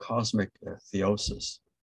a cosmic theosis.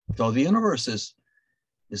 So the universe is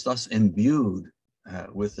thus imbued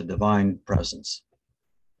with the divine presence.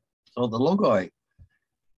 So the logoi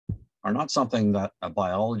are not something that a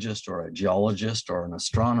biologist or a geologist or an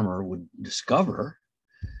astronomer would discover,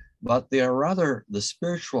 but they are rather the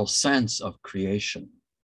spiritual sense of creation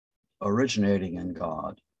originating in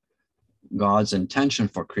God, God's intention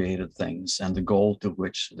for created things and the goal to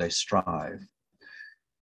which they strive.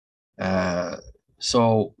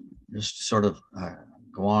 So just sort of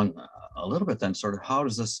go on a little bit then, sort of how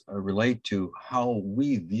does this relate to how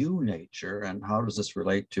we view nature, and how does this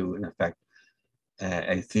relate to, in effect,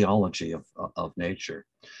 a theology of nature?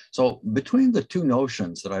 So between the two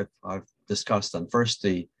notions that I've discussed, and first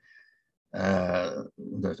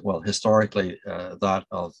historically that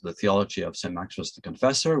of the theology of St. Maximus the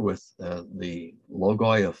Confessor with the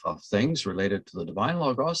logoi of things related to the divine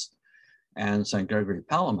logos, and St. Gregory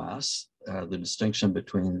Palamas, the distinction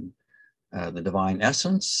between the divine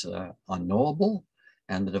essence, unknowable,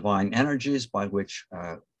 and the divine energies by which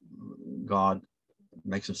God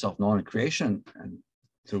makes himself known in creation and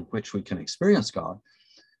through which we can experience God.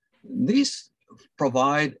 These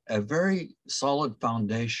provide a very solid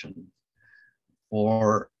foundation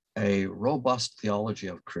for a robust theology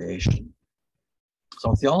of creation.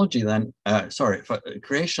 So theology then,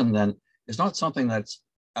 creation then is not something that's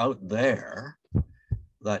out there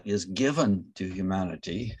that is given to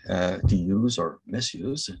humanity to use or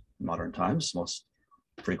misuse in modern times, most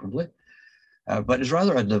frequently, but is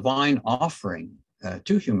rather a divine offering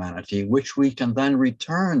to humanity, which we can then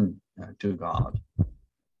return to God.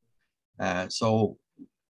 So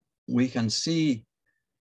we can see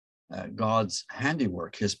God's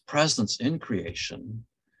handiwork, his presence in creation,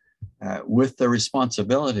 with the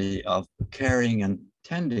responsibility of caring and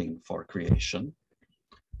tending for creation,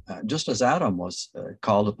 just as Adam was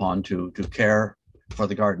called upon to care for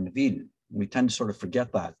the Garden of Eden. We tend to sort of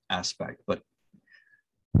forget that aspect, but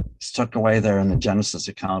it's tucked away there in the Genesis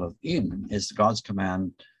account of Eden is God's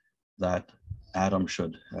command that Adam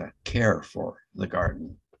should care for the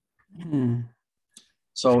garden. Mm.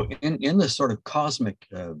 So in this sort of cosmic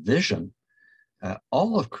vision,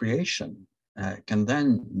 all of creation can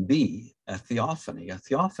then be a theophany. A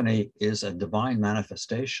theophany is a divine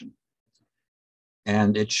manifestation.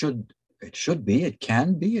 And it should be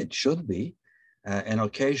an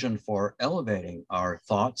occasion for elevating our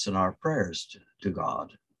thoughts and our prayers to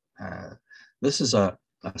God. This is a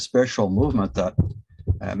spiritual movement that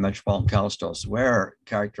Metropolitan Kallistos Ware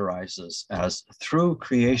characterizes as through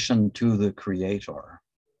creation to the Creator.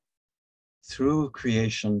 Through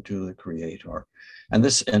creation to the Creator. And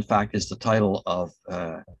this, in fact, is the title of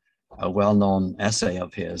a well-known essay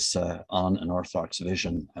of his on an Orthodox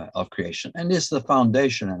vision of creation, and is the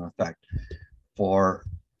foundation, in effect, for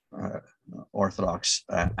Orthodox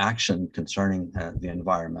action concerning the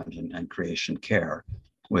environment and creation care,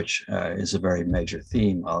 which is a very major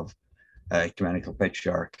theme of Ecumenical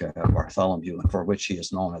Patriarch Bartholomew, and for which he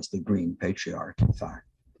is known as the Green Patriarch, in fact.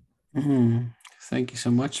 Mm-hmm. Thank you so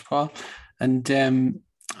much, Paul. And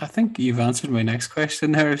I think you've answered my next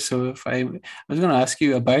question there. So if I was going to ask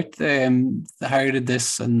you about how did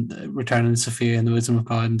this and Returning to Sophia and the wisdom of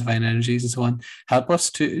God and divine energies and so on help us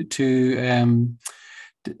to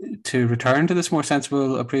return to this more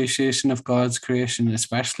sensible appreciation of God's creation,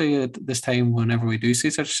 especially at this time whenever we do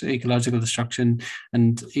see such ecological destruction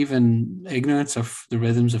and even ignorance of the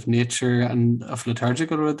rhythms of nature and of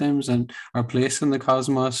liturgical rhythms and our place in the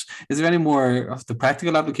cosmos. Is there any more of the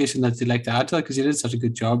practical application that you'd like to add to that? Because you did such a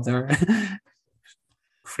good job there.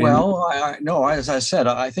 Well, no, as I said,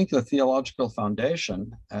 I think the theological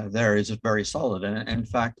foundation there is very solid. And in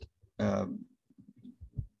fact,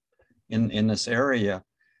 in this area,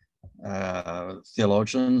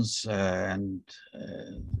 theologians and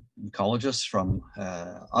ecologists from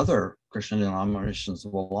other Christian denominations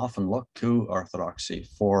will often look to orthodoxy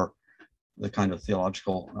for the kind of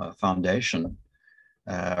theological foundation,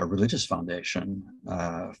 religious foundation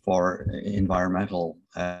for environmental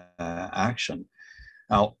action.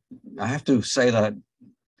 Now, I have to say that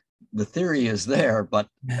the theory is there, but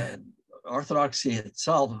orthodoxy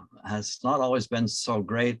itself has not always been so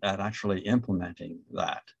great at actually implementing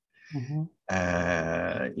that.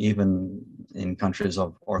 Even in countries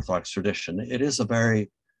of Orthodox tradition, it is a very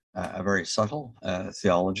subtle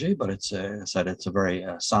theology, but it's a very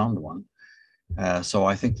sound one. So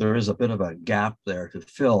I think there is a bit of a gap there to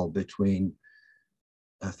fill between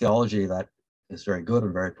a theology that is very good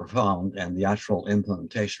and very profound and the actual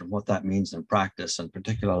implementation of what that means in practice, and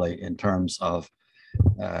particularly in terms of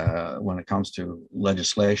when it comes to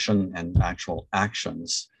legislation and actual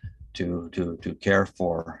actions to care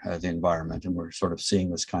for the environment. And we're sort of seeing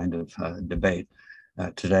this kind of debate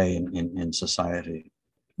today in society.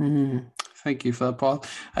 Thank you for that, Paul.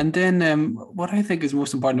 And then what I think is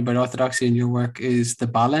most important about orthodoxy in your work is the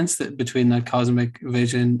balance between that cosmic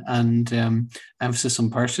vision and emphasis on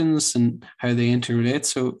persons and how they interrelate.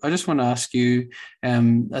 So I just want to ask you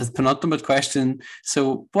as a penultimate question,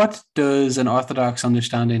 so what does an orthodox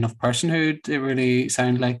understanding of personhood really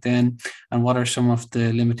sound like then? And what are some of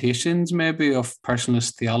the limitations maybe of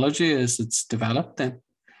personalist theology as it's developed then?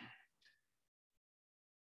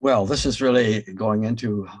 Well, this is really going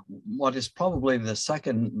into what is probably the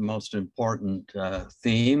second most important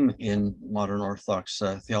theme in modern Orthodox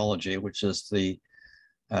theology, which is the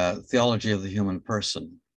theology of the human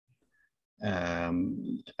person.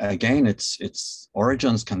 Again, its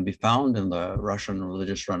origins can be found in the Russian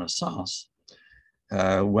religious Renaissance,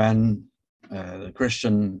 when the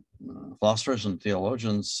Christian philosophers and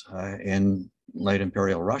theologians in late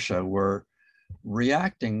imperial Russia were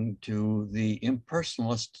reacting to the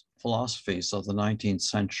impersonalist philosophies of the 19th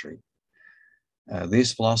century.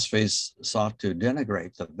 These philosophies sought to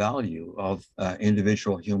denigrate the value of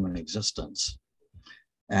individual human existence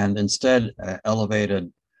and instead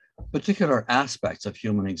elevated particular aspects of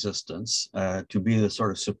human existence to be the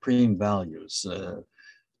sort of supreme values.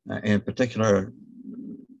 In particular,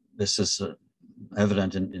 this is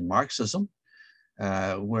evident in Marxism,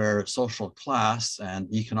 where social class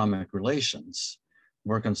and economic relations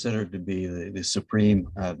were considered to be the supreme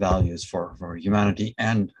values for humanity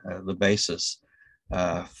and the basis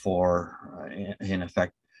for, in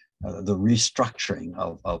effect, the restructuring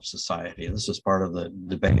of society. This is part of the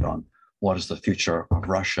debate on what is the future of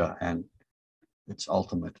Russia and its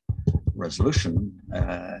ultimate resolution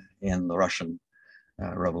in the Russian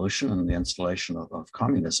Revolution and the installation of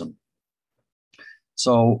communism.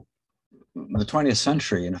 So the 20th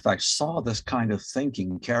century, in effect, saw this kind of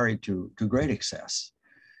thinking carried to great excess,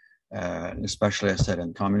 especially, as I said,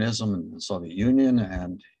 in communism in the Soviet Union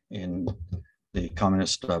and in the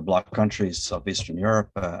communist bloc countries of Eastern Europe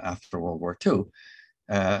after World War II,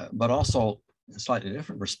 but also a slightly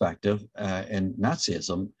different perspective in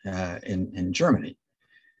Nazism in Germany,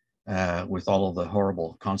 with all of the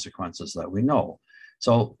horrible consequences that we know.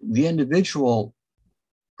 So the individual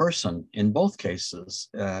person in both cases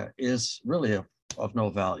is really of no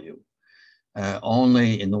value.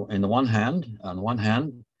 Only on one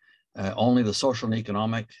hand, only the social and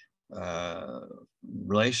economic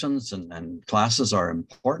relations and classes are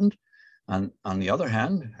important. And on the other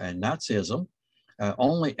hand, in Nazism,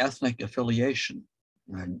 only ethnic affiliation,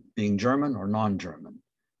 being German or non-German,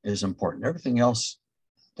 is important. Everything else,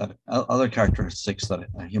 that other characteristics that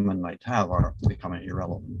a human might have, are becoming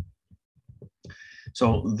irrelevant.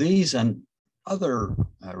 So these and other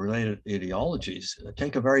related ideologies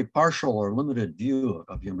take a very partial or limited view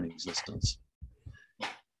of human existence.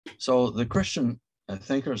 So the Christian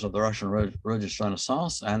thinkers of the Russian religious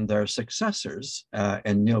Renaissance and their successors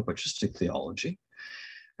in neo-patristic theology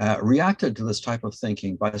reacted to this type of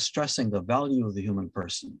thinking by stressing the value of the human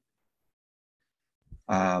person.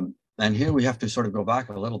 And here we have to sort of go back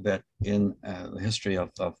a little bit in the history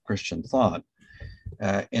of Christian thought.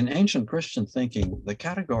 In ancient Christian thinking, the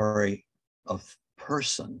category of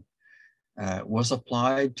person was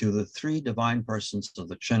applied to the three divine persons of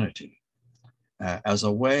the Trinity as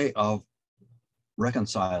a way of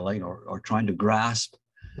reconciling or trying to grasp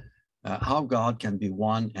how God can be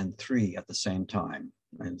one and three at the same time.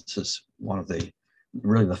 And this is one of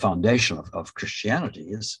really the foundation of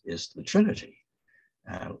Christianity is the Trinity,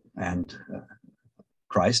 and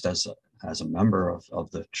Christ as a member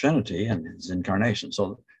of the Trinity and his incarnation.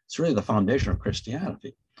 So it's really the foundation of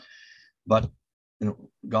Christianity. But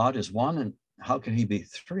God is one, and how can he be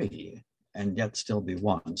three? and yet still be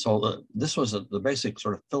one. So this was the basic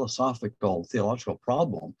sort of philosophical, theological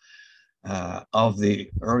problem of the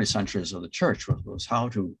early centuries of the church, was how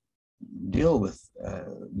to deal with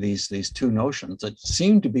these two notions that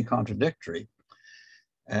seemed to be contradictory.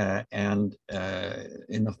 And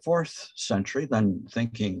in the 4th century, then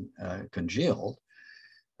thinking congealed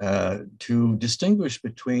to distinguish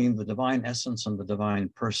between the divine essence and the divine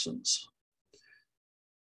persons.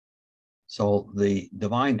 So the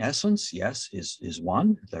divine essence, yes, is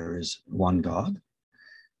one. There is one God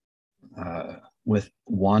with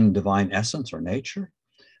one divine essence or nature,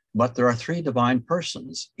 but there are 3 divine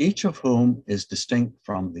persons, each of whom is distinct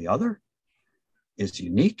from the other, is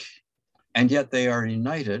unique, and yet they are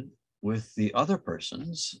united with the other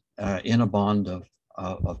persons in a bond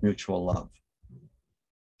of mutual love.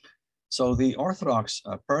 So the Orthodox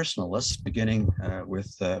personalists, beginning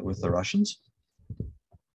with the Russians,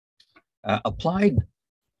 applied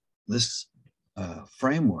this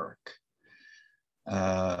framework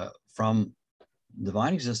from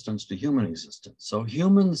divine existence to human existence. So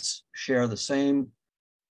humans share the same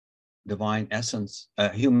divine essence,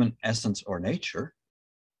 human essence or nature,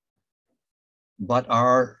 but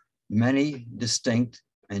are many distinct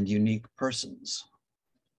and unique persons.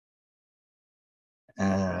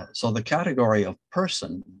 So the category of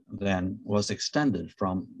person then was extended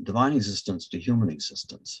from divine existence to human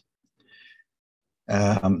existence.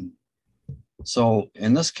 So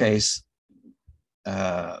in this case,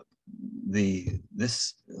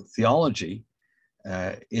 this theology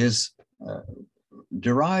is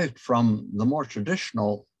derived from the more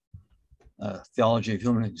traditional theology of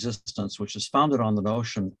human existence, which is founded on the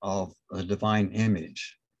notion of a divine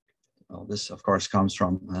image. Well, this, of course, comes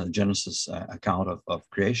from Genesis account of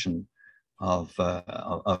creation of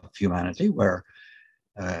humanity, where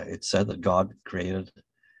it said that God created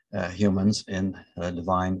humans in a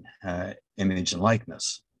divine image and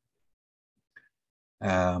likeness.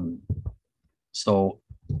 So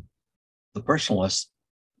the personalists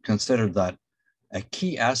considered that a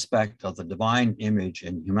key aspect of the divine image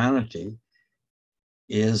in humanity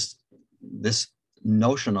is this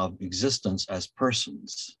notion of existence as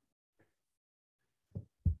persons.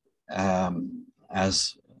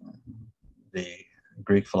 As the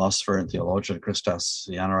Greek philosopher and theologian Christos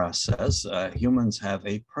Ioannaras says, humans have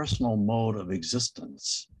a personal mode of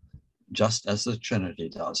existence, just as the Trinity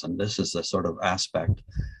does. And this is the sort of aspect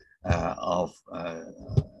of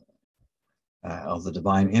the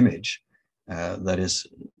divine image that is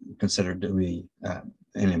considered to be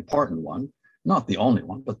an important one, not the only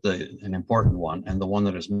one, but an important one, and the one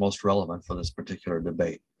that is most relevant for this particular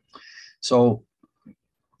debate. So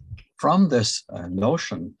from this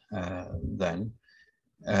notion, then,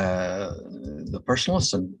 the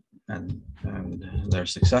personalists and their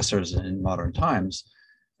successors in modern times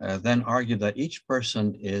then argued that each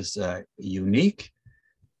person is unique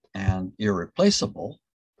and irreplaceable,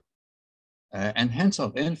 and hence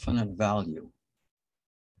of infinite value.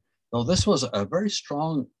 So this was a very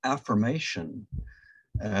strong affirmation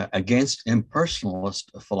against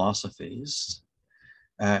impersonalist philosophies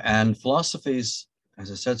and philosophies,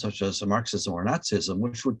 as I said, such as Marxism or Nazism,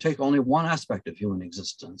 which would take only one aspect of human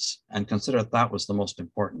existence and consider that was the most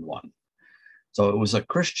important one. So it was a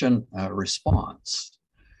Christian response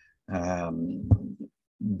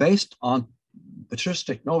based on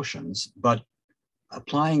patristic notions, but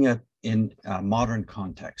applying it in a modern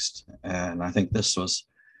context. And I think this was,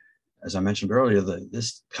 as I mentioned earlier,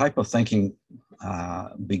 this type of thinking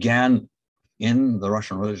began in the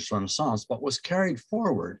Russian religious Renaissance, but was carried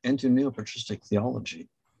forward into neo-patristic theology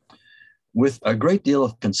with a great deal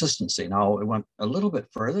of consistency. Now, it went a little bit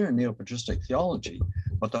further in neo-patristic theology,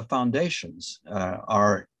 but the foundations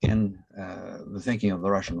are in the thinking of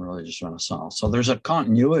the Russian religious Renaissance. So there's a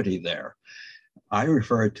continuity there. I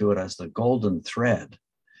refer to it as the golden thread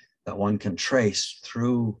that one can trace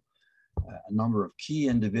through a number of key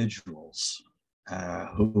individuals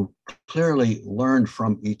who clearly learned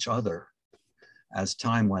from each other as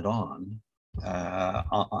time went on,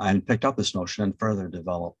 and picked up this notion and further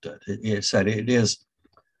developed it. It said it is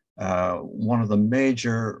one of the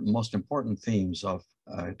major, most important themes of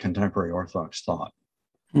contemporary Orthodox thought.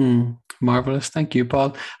 Marvelous. Thank you, Paul.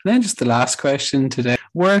 And then just the last question today.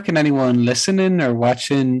 Where can anyone listening or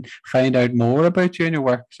watching find out more about you and your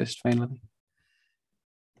work, just finally?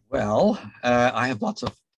 Well, I have lots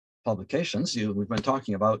of publications. We've been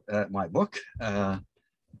talking about my book.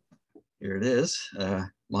 Here it is,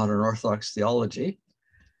 Modern Orthodox Theology.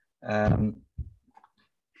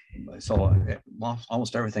 So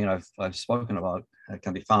almost everything I've spoken about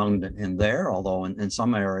can be found in there, although in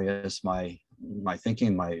some areas my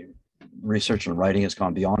thinking, my research and writing has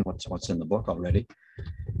gone beyond what's in the book already.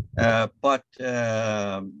 But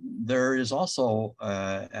there is also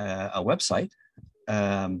a website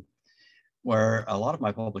where a lot of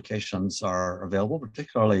my publications are available,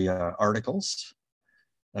 particularly articles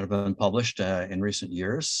that have been published in recent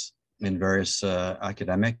years in various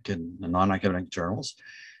academic and non-academic journals.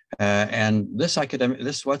 And this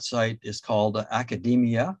website is called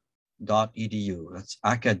academia.edu. That's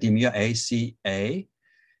academia,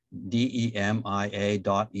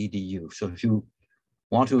 academia.edu. So if you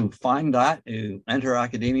want to find that, you enter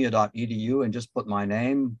academia.edu and just put my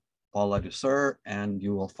name, Paul Ladouceur, and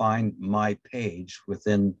you will find my page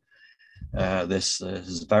within this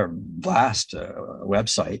very vast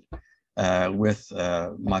website with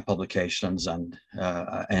my publications, and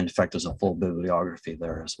in fact, there's a full bibliography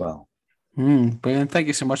there as well. Brilliant. Thank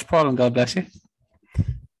you so much, Paul, and God bless you.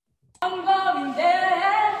 I'm going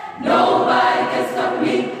there. Nobody.